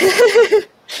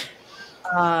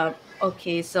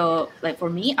 Okay, so like for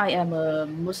me, I am a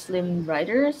Muslim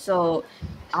writer, so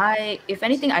if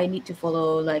anything, I need to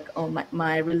follow like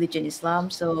my religion,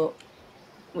 Islam. So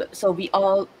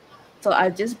I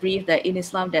just brief that in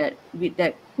Islam that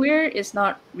queer is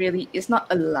not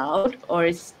allowed, or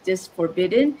it's just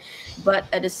forbidden. But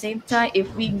at the same time,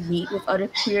 if we meet with other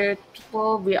queer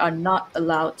people, we are not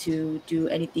allowed to do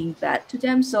anything bad to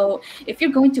them. So if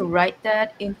you're going to write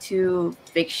that into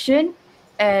fiction,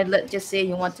 and let's just say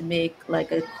you want to make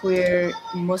like a queer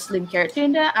Muslim character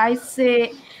in that, I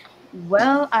say,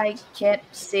 well, I can't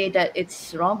say that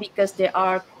it's wrong, because there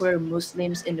are queer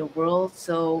Muslims in the world.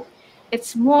 So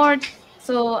it's more,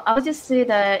 so I'll just say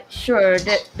that sure,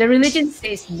 the religion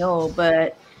says no,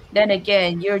 but then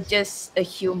again, you're just a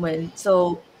human.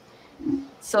 So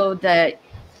that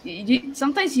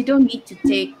sometimes you don't need to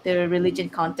take the religion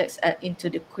context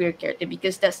into the queer character,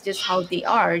 because that's just how they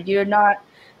are. You're not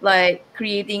like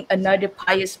creating another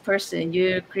pious person.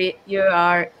 You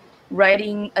are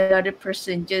writing another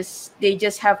person, they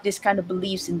just have this kind of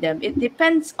beliefs in them. It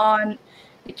depends on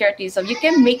the character. So you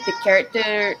can make the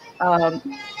character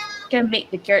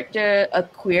a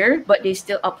queer, but they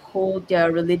still uphold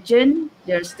their religion.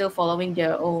 They're still following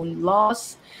their own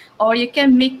laws. Or you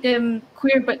can make them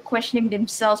queer but questioning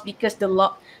themselves, because the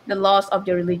laws of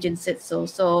the religion said so.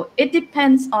 So it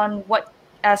depends on what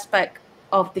aspect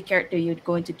of the character you're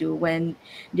going to do when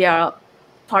they are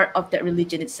part of that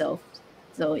religion itself.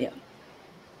 So yeah.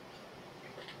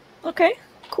 Okay,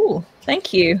 cool.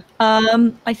 Thank you.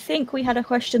 I think we had a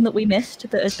question that we missed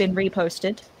that has been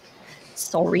reposted.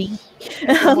 Sorry.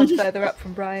 One further up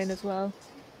from Brian as well.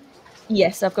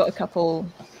 Yes, I've got a couple.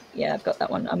 Yeah, I've got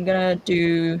that one. I'm gonna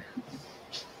do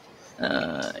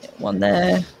one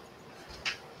there.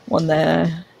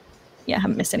 Yeah, I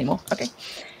haven't missed any more. Okay.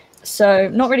 So,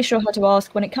 not really sure how to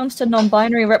ask. When it comes to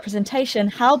non-binary representation,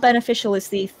 how beneficial is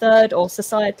the third or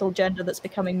societal gender that's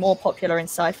becoming more popular in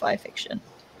sci-fi fiction?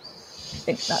 I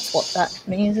think that's what that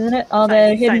means, isn't it? Are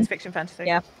there hidden... Science fiction fantasy.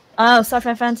 Yeah. Oh,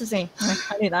 sci-fi fantasy.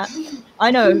 I knew that.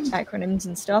 I know acronyms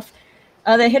and stuff.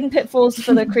 Are there hidden pitfalls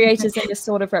for the creators in this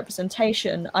sort of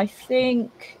representation? I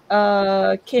think,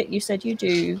 Kit, you said you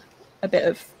do a bit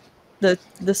of the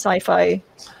sci-fi.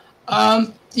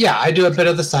 Yeah, I do a bit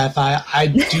of the sci-fi. I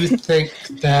do think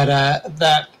that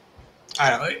I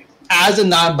don't know, as a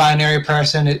non-binary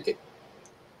person,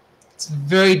 it's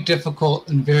very difficult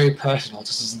and very personal,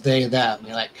 just as they, them. I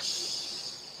mean, like,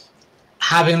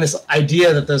 having this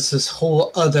idea that there's this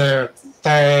whole other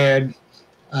third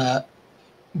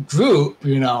group,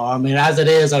 you know. I mean, as it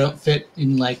is, I don't fit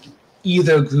in like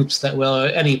either groups that well or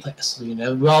any place. You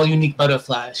know, we're all unique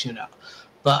butterflies, you know.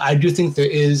 but I do think there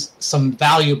is some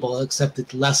valuable, except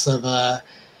it's less of a.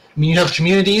 I mean, you have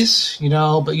communities,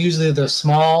 but usually they're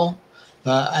small.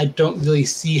 But I don't really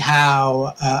see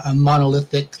how a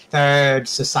monolithic third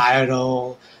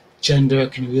societal gender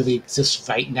can really exist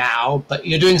right now. But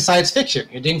you're doing science fiction,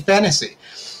 you're doing fantasy.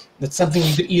 That's something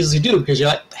you could easily do because you're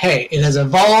like, hey, it has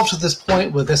evolved to this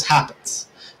point where this happens.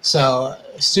 So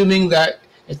assuming that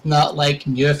it's not like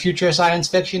near future science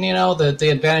fiction, the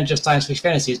advantage of science fiction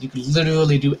fantasy is you can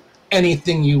literally do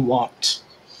anything you want.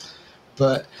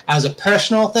 But as a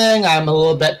personal thing, I'm a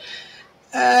little bit,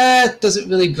 it doesn't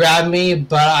really grab me,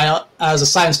 but as a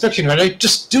science fiction writer,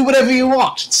 just do whatever you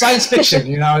want. It's science fiction,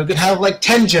 you could have like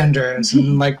 10 genders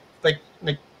and like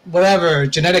whatever,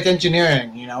 genetic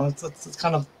engineering, it's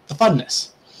kind of the funness.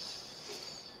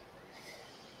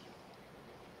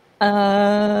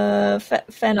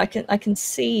 Fen, I can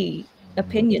see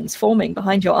opinions forming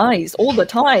behind your eyes all the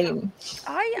time.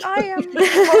 I am a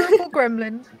horrible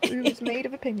gremlin who is made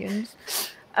of opinions.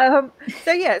 So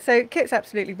Kit's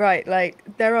absolutely right. Like,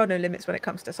 there are no limits when it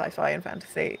comes to sci-fi and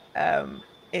fantasy.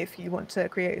 If you want to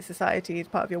create a society as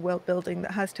part of your world building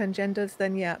that has 10 genders,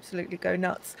 then yeah, absolutely go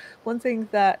nuts. One thing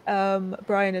that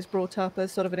Brian has brought up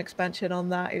as sort of an expansion on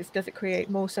that is, does it create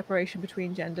more separation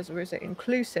between genders, or is it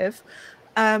inclusive?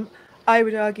 I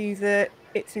would argue that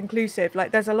it's inclusive.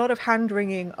 Like, there's a lot of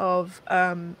hand-wringing of,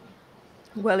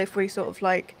 well, if we sort of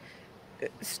like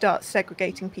start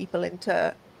segregating people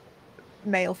into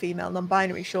male, female,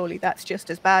 non-binary, surely that's just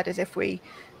as bad as if we,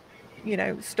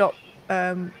 stop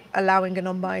allowing a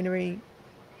non-binary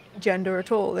gender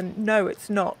at all. And no, it's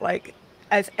not. Like,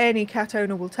 as any cat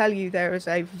owner will tell you, there is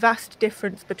a vast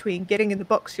difference between getting in the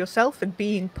box yourself and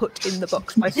being put in the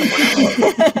box by someone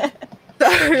else. So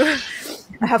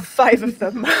I have 5 of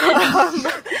them.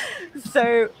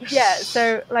 So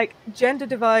like, gender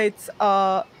divides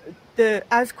are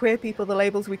as queer people, the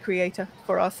labels we create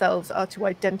for ourselves are to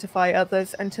identify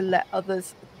others and to let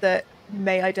others that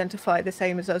may identify the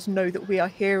same as us know that we are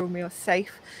here and we are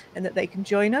safe and that they can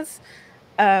join us.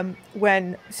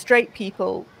 When straight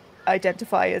people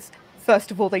identify as, first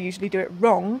of all, they usually do it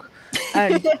wrong,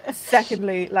 and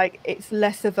secondly, like, it's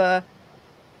less of a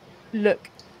look,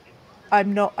 they're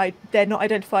not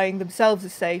identifying themselves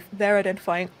as safe, they're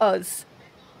identifying us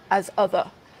as other.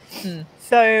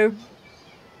 So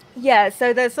yeah,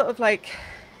 so there's sort of like,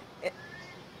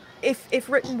 if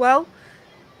written well,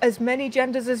 as many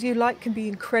genders as you like can be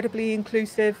incredibly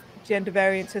inclusive, gender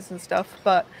variances and stuff,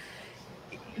 but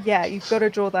yeah, you've got to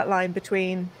draw that line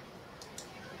between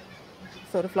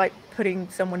sort of like putting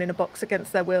someone in a box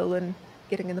against their will and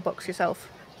getting in the box yourself.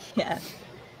 Yeah.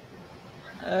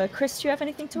 Chris, do you have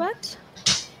anything to add?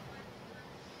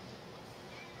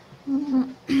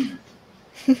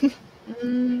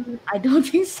 I don't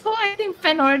think so. I think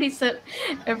Fen already said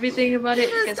everything about it.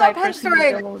 Because I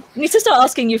personally don't. You need to start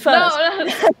asking you first. No,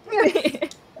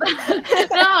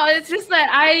 it's just that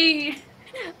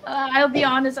I'll be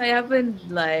honest, I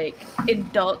haven't like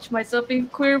indulged myself in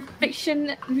queer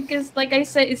fiction because, like I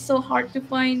said, it's so hard to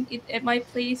find it at my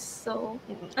place. So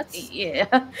that's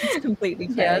completely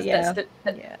fair.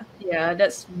 Yeah,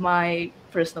 that's my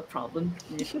personal problem.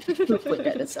 We'll put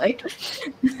that aside.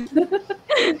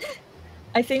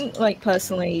 I think, like,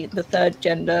 personally, the third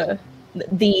gender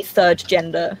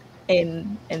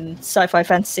in sci-fi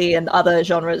fantasy and other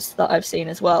genres that I've seen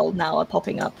as well now are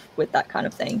popping up with that kind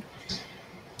of thing.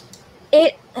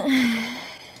 It's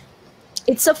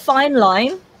a fine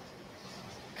line,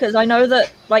 because I know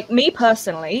that, like, me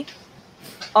personally,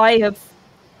 I have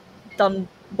done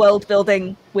world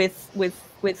building with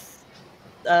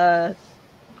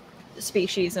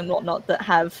species and whatnot that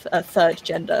have a third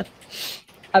gender.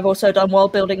 I've also done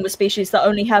world building with species that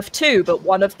only have 2, but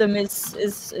one of them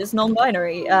is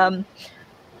non-binary.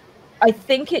 I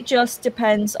think it just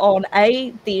depends on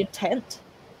A, the intent,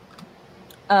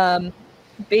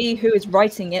 B, who is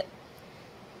writing it.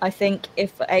 I think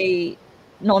if a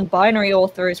non-binary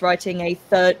author is writing a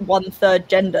one-third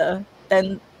gender,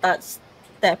 then that's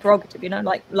their prerogative,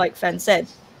 like Fen said.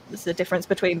 There's the difference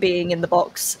between being in the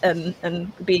box and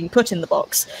being put in the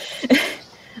box.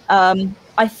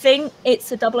 I think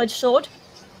it's a double-edged sword.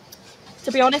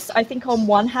 To be honest, I think on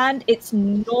one hand, it's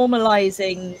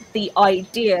normalizing the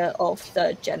idea of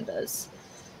third genders.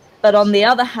 But on the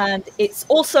other hand, it's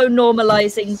also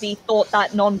normalizing the thought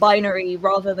that non-binary,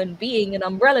 rather than being an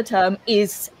umbrella term,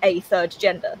 is a third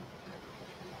gender.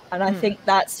 And I think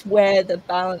that's where the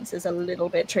balance is a little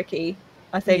bit tricky.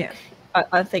 I think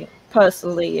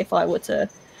personally, if I were to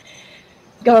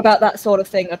go about that sort of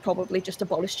thing, I'd probably just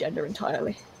abolish gender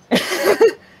entirely.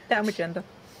 Down with gender.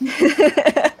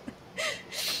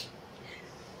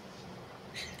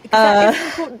 That is an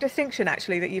important distinction,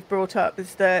 actually, that you've brought up,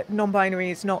 is that non-binary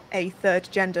is not a third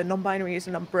gender. Non-binary is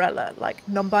an umbrella. Like,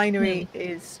 non-binary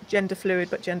is gender fluid,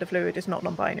 but gender fluid is not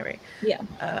non-binary. Yeah.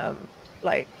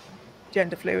 Like,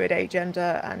 gender fluid,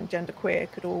 agender, and gender queer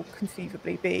could all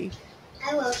conceivably be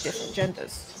different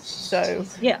genders. So,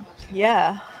 yeah.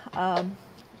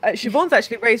 Siobhan's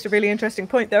actually raised a really interesting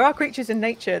point. There are creatures in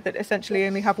nature that essentially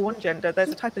only have one gender. There's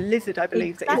a type of lizard, I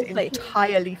believe, that is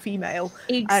entirely female.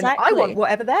 And I want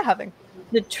whatever they're having.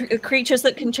 The creatures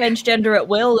that can change gender at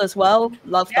will as well.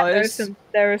 Love those.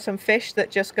 There are some fish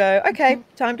that just go, okay,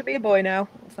 time to be a boy now.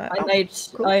 Like,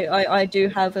 cool. I do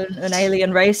have an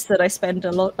alien race that I spent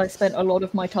a lot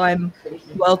of my time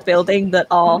world building that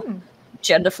are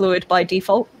gender fluid by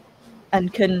default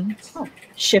and can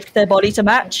shift their body to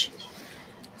match.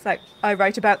 It's like, I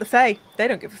write about the Fae. They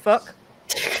don't give a fuck.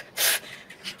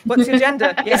 What's your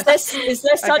gender? Yes. Is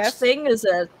there such thing as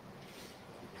a...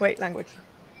 Wait, language.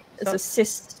 As a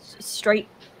cis straight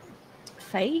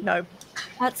Fae? No.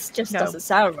 That's just doesn't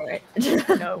sound right.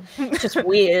 No. Just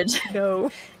weird.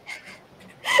 No.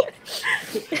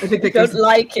 I think that don't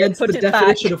like it. Put the it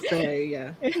definition back. of Fae,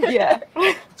 yeah. Yeah.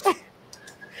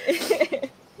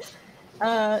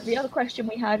 The other question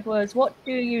we had was, what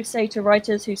do you say to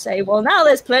writers who say, well, now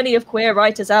there's plenty of queer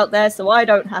writers out there, so I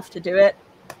don't have to do it?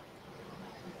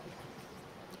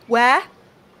 Where?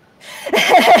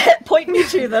 Point me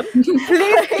to them.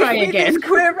 Please try again.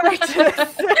 Queer writers.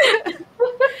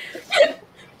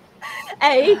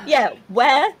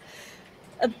 Where?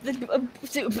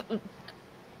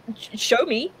 Show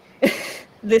me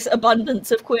this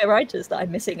abundance of queer writers that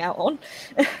I'm missing out on.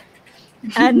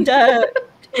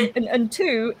 And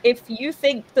two, if you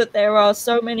think that there are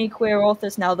so many queer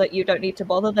authors now that you don't need to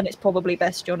bother, then it's probably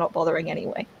best you're not bothering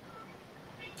anyway.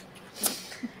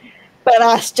 But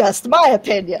that's just my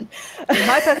opinion.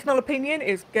 My personal opinion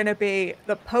is going to be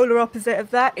the polar opposite of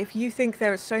that. If you think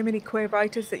there are so many queer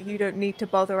writers that you don't need to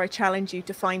bother, I challenge you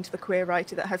to find the queer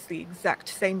writer that has the exact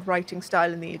same writing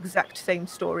style and the exact same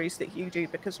stories that you do,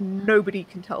 because nobody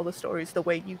can tell the stories the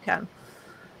way you can.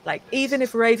 Like, even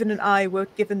if Raven and I were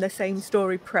given the same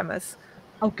story premise,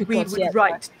 we would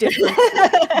write different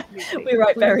stories. We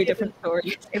write very different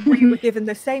stories. If we were given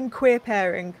the same queer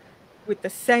pairing with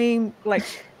the same, like,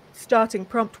 starting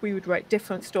prompt, we would write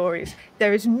different stories.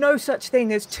 There is no such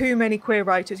thing as too many queer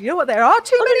writers. You know what there are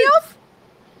too many of?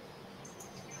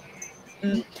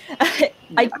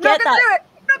 I get that.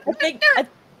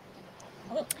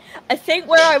 I think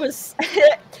where I was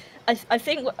I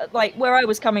think like where I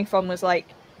was coming from was like,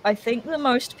 I think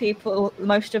most of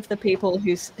the people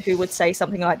who would say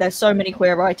something like, there's so many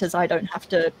queer writers, I don't have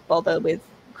to bother with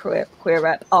queer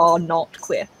rep, are not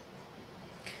queer.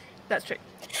 That's true.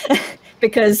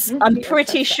 Because I'm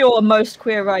pretty sure most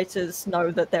queer writers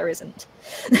know that there isn't.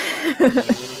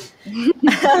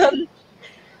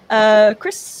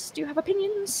 Chris, do you have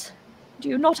opinions? Do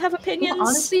you not have opinions? Well,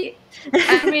 honestly,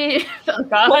 I mean,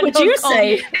 what would you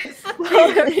say?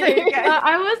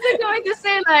 I wasn't going to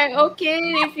say, like, okay,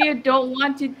 if you don't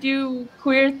want to do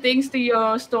queer things to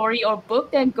your story or book,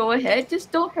 then go ahead.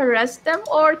 Just don't harass them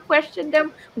or question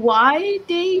them why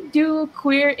they do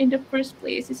queer in the first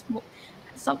place. It's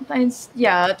sometimes,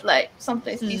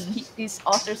 sometimes these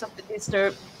authors of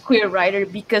the queer writer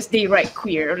because they write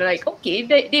queer. Like, okay,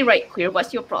 they write queer.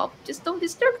 What's your problem? Just don't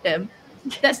disturb them.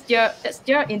 That's your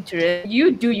interest.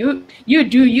 You do you,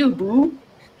 boo.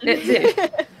 That's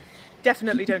it.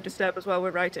 Definitely don't disturb us while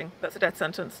we're writing. That's a death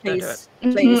sentence. Please.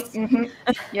 Don't do it. Please. Mm-hmm.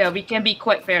 Yeah, we can be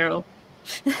quite feral.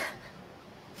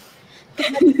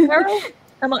 Feral?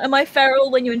 Am I feral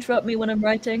when you interrupt me when I'm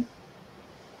writing?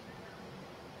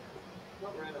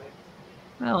 Not really.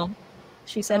 Oh,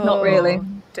 she said not really.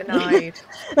 Denied.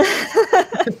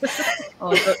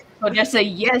 So there's a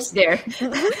yes there.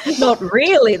 Not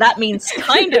really. That means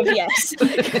kind of yes.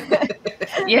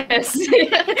 Yes.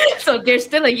 So there's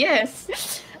still a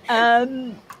yes.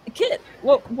 Kit,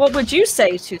 what would you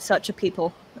say to such a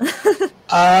people?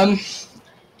 I'd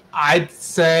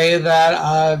say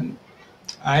that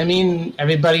I mean,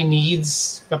 everybody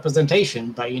needs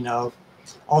representation, but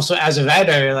also as a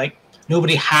writer, like,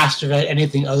 nobody has to write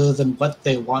anything other than what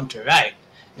they want to write.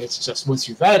 It's just once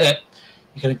you write it,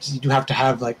 you do have to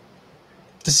have like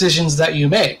decisions that you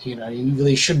make. You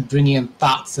really should bring in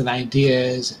thoughts and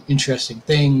ideas, and interesting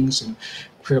things, and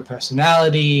queer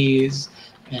personalities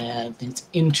and things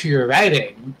into your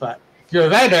writing. But if you're a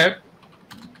writer,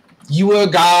 you are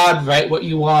God. Write what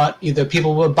you want. Either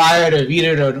people will buy it or read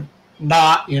it or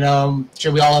not.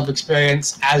 Sure, we all have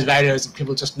experience as writers of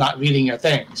people just not reading your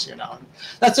things.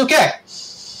 That's okay.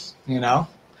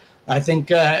 I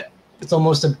think it's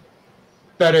almost a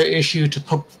better issue to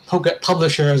poke at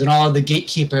publishers and all of the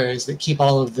gatekeepers that keep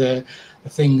all of the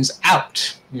things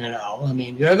out. You know, I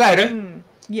mean, you're a writer.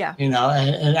 Yeah. You know,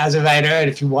 and as a writer, and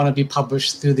if you want to be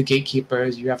published through the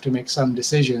gatekeepers, you have to make some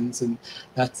decisions, and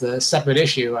that's a separate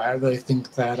issue. I really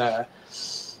think that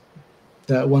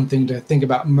that one thing to think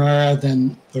about more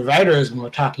than the writers when we're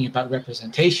talking about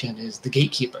representation is the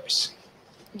gatekeepers.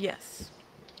 Yes,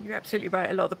 you're absolutely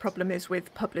right. A lot of the problem is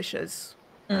with publishers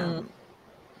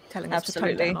telling us to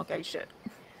tone down our gay shit.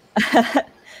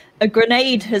 A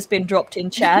grenade has been dropped in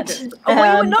chat. We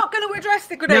were not going to address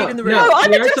the grenade in the room. No,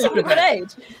 I'm addressing the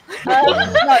grenade. All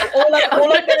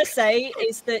I'm going to say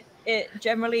is that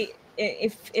generally,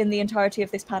 if in the entirety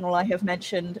of this panel I have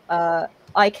mentioned,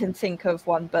 I can think of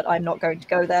one, but I'm not going to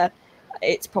go there.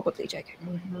 It's probably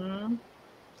JK.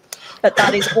 But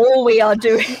that is all we are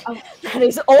doing. That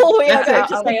is all we are going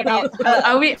to say about her.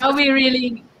 Are we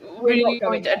really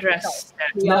going to address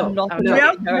that?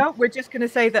 No, we're just going to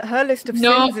say that her list of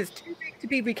sins is too big to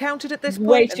be recounted at this point.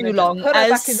 Way too long. Put her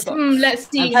back in the box. Let's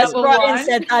see. As Brian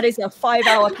said, that is a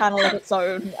 5-hour panel of its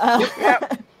own.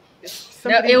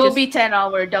 No, it will be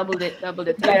 10-hour, double it.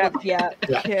 Yeah.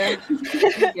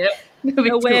 Yep.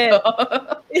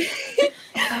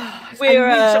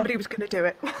 Somebody was going to do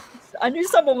it. I knew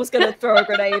someone was going to throw a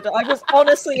grenade. I was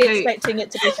honestly expecting it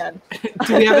to be 10.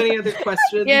 Do we have any other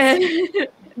questions?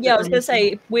 Yeah, I was going to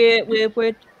say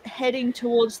we're heading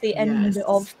towards the end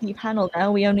of the panel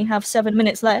now. We only have 7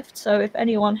 minutes left, so if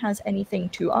anyone has anything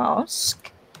to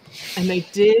ask. And they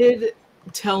did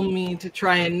tell me to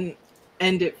try and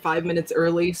end it 5 minutes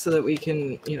early so that we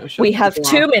can, show we have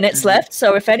 2 minutes left,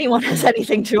 so if anyone has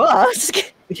anything to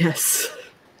ask. Yes.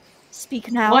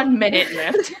 Speak now. 1 minute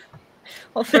left.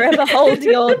 Or forever hold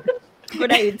your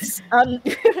grenades.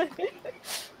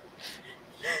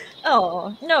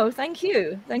 Oh, no, thank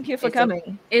you. Thank you for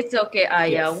coming. It's okay,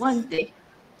 Aya. One day.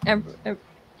 Thank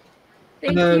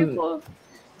you for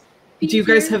do you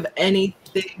guys have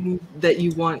anything that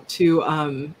you want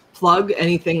to plug?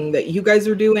 Anything that you guys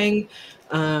are doing?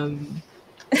 Any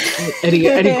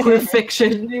queer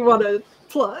fiction you want to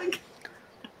plug?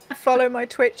 Follow my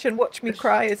Twitch and watch me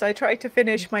cry as I try to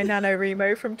finish my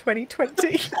NaNoWriMo from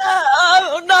 2020.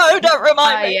 Oh no, don't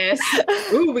remind me. Yes.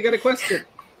 Ooh, we got a question.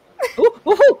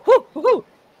 Ooh.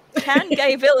 Can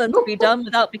gay villains be done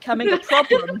without becoming a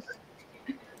problem?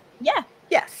 Yeah.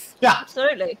 Yes. Yeah.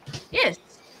 Absolutely. Yes.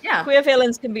 Yeah. Queer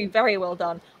villains can be very well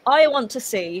done. I want to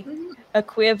see a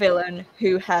queer villain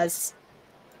who has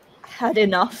had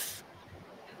enough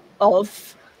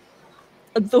of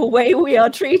the way we are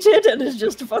treated and is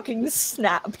just fucking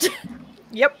snapped.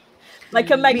 Yep. Like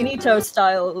a Magneto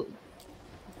style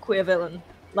queer villain.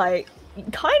 Like,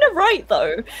 kind of right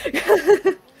though.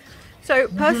 So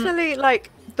personally, like,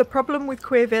 the problem with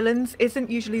queer villains isn't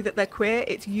usually that they're queer,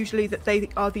 it's usually that they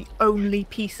are the only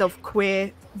piece of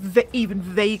queer, even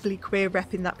vaguely queer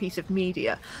rep in that piece of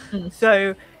media.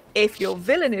 So if your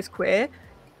villain is queer,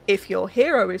 if your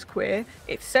hero is queer,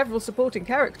 if several supporting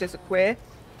characters are queer,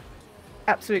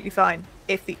 absolutely fine.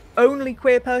 If the only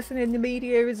queer person in the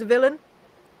media is a villain,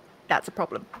 that's a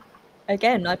problem.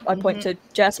 Again, I point to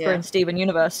Jasper in Steven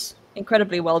Universe.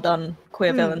 Incredibly well done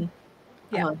queer villain.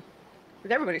 Yeah.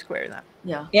 But everybody's queer in that.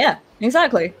 Yeah. Yeah,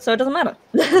 exactly. So it doesn't matter.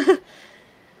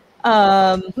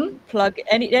 Plug.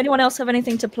 Anyone else have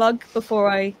anything to plug before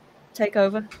I take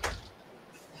over?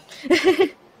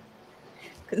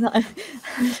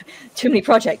 Too many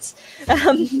projects.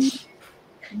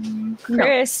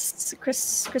 Chris,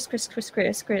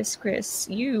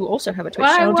 you also have a Twitch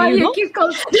channel. Why do you you not? keep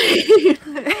calling?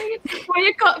 Why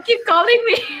you keep calling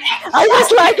me? I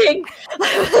was lagging.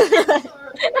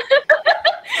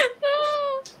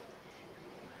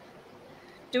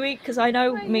 Do we? Because I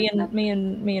know me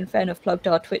and Fen have plugged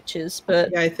our Twitches,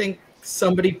 but yeah, I think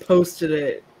somebody posted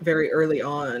it very early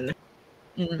on.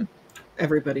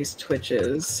 Everybody's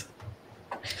Twitches.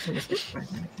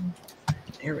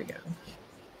 There we go.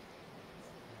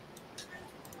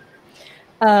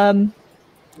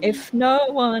 If no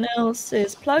one else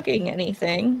is plugging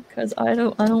anything, because I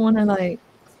don't want to like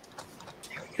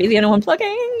be the only one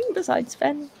plugging besides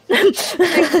Fen. Thanks,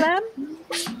 Fen.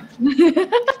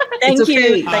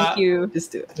 Thank you.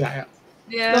 Just do it. Yeah.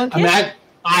 I mean, I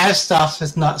have stuff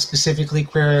that's not specifically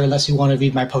queer unless you want to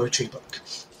read my poetry book.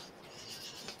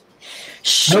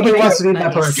 Nobody wants to read my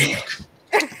poetry book.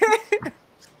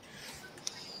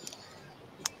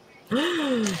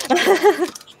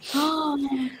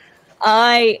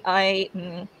 I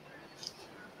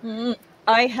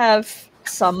have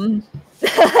some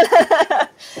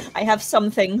I have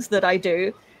some things that I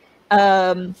do.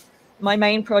 My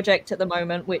main project at the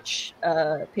moment, which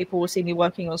people will see me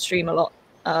working on stream a lot,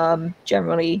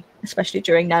 generally, especially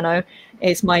during Nano,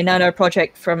 is my Nano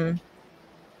project from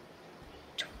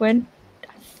 2019.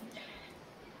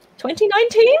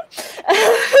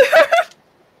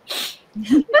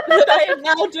 That I am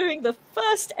now doing the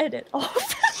first edit of.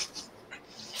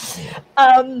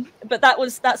 But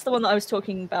that's the one that I was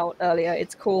talking about earlier.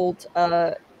 It's called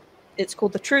the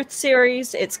Truth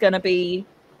series. It's going to be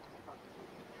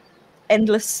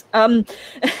endless, and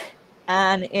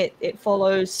it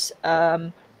follows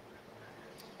a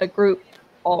group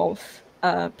of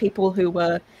people who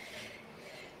were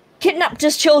kidnapped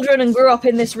as children and grew up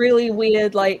in this really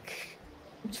weird like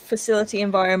facility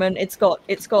environment. It's got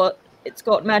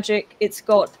magic. It's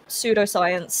got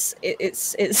pseudoscience.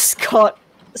 It's got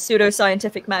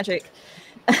pseudoscientific magic.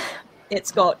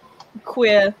 It's got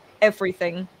queer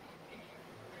everything.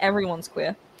 Everyone's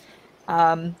queer,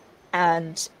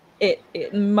 and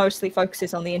it mostly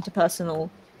focuses on the interpersonal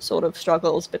sort of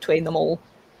struggles between them all,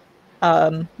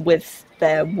 with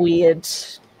their weird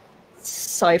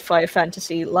sci-fi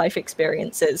fantasy life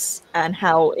experiences and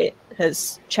how it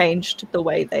has changed the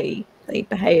way they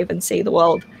behave and see the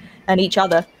world and each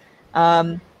other.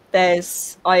 I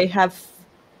have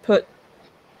put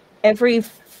every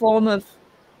form of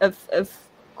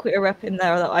queer rep in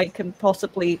there that I can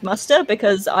possibly muster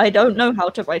because I don't know how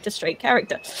to write a straight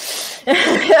character.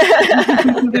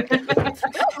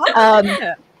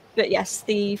 But yes,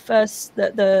 the first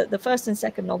and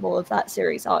second novel of that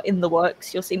series are in the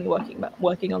works. You'll see me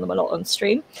working on them a lot on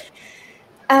stream.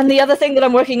 And the other thing that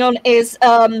I'm working on is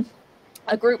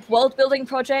a group world building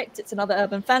project. It's another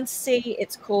urban fantasy.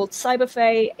 It's called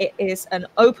Cyberfae. It is an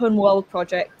open world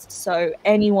project, so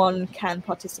anyone can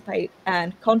participate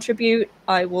and contribute.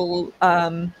 I will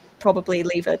probably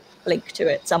leave a link to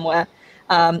it somewhere.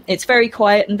 It's very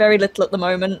quiet and very little at the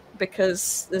moment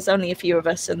because there's only a few of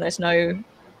us and there's no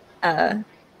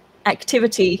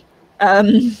activity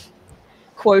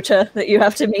quota that you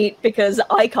have to meet because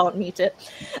I can't meet it.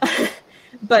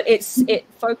 But it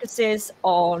focuses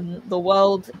on the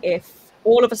world if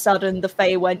all of a sudden the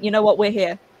Fae went, you know what, we're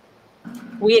here.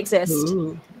 We exist.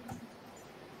 Ooh.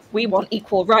 We want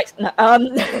equal rights. No,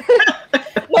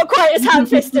 not quite as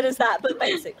ham-fisted as that, but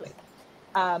basically.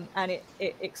 And it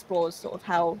explores sort of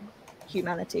how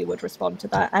humanity would respond to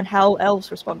that and how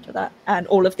elves respond to that. And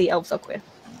all of the elves are queer.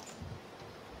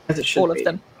 As it should be.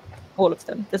 All of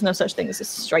them. There's no such thing as a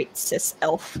straight cis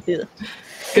elf. Ugh.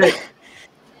 Good.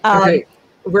 Okay.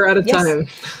 We're out of time.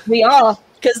 We are,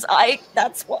 because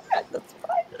that's fine.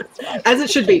 As it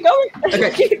should be.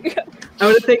 Okay. I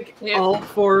want to thank all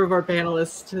 4 of our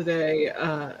panelists today.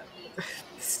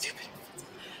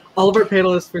 All of our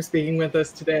panelists for speaking with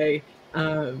us today.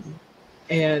 And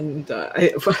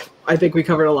I think we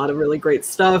covered a lot of really great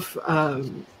stuff.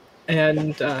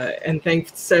 And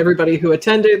thanks to everybody who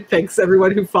attended. Thanks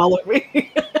everyone who followed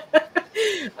me.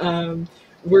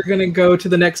 We're going to go to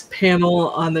the next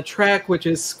panel on the track, which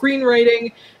is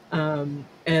screenwriting.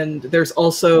 And there's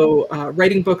also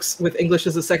writing books with English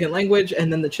as a second language,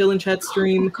 and then the Chill and Chat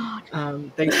stream.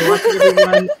 Thanks for watching,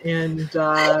 everyone. And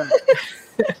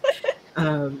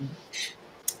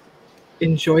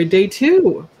enjoy day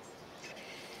 2.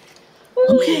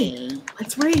 Okay,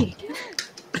 let's raid.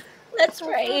 Let's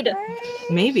raid.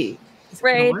 Maybe.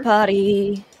 Raid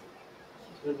party.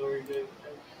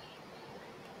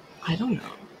 I don't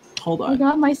know. Hold on. I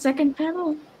got my second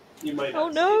panel. Oh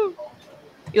no.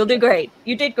 You'll do great.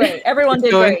 You did great. Everyone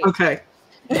did great. Okay.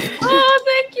 Oh,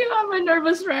 thank you. I'm a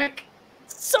nervous wreck.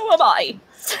 So am I.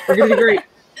 We're going to be great.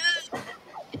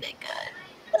 You did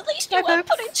good. At least you weren't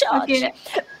put in charge. Okay.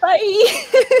 Bye.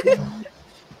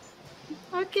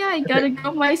 Okay, I gotta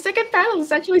go. My second panel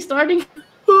is actually starting.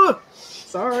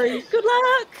 Sorry. Good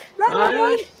luck.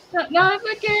 Bye. No, it's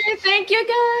okay. Thank you,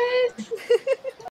 guys.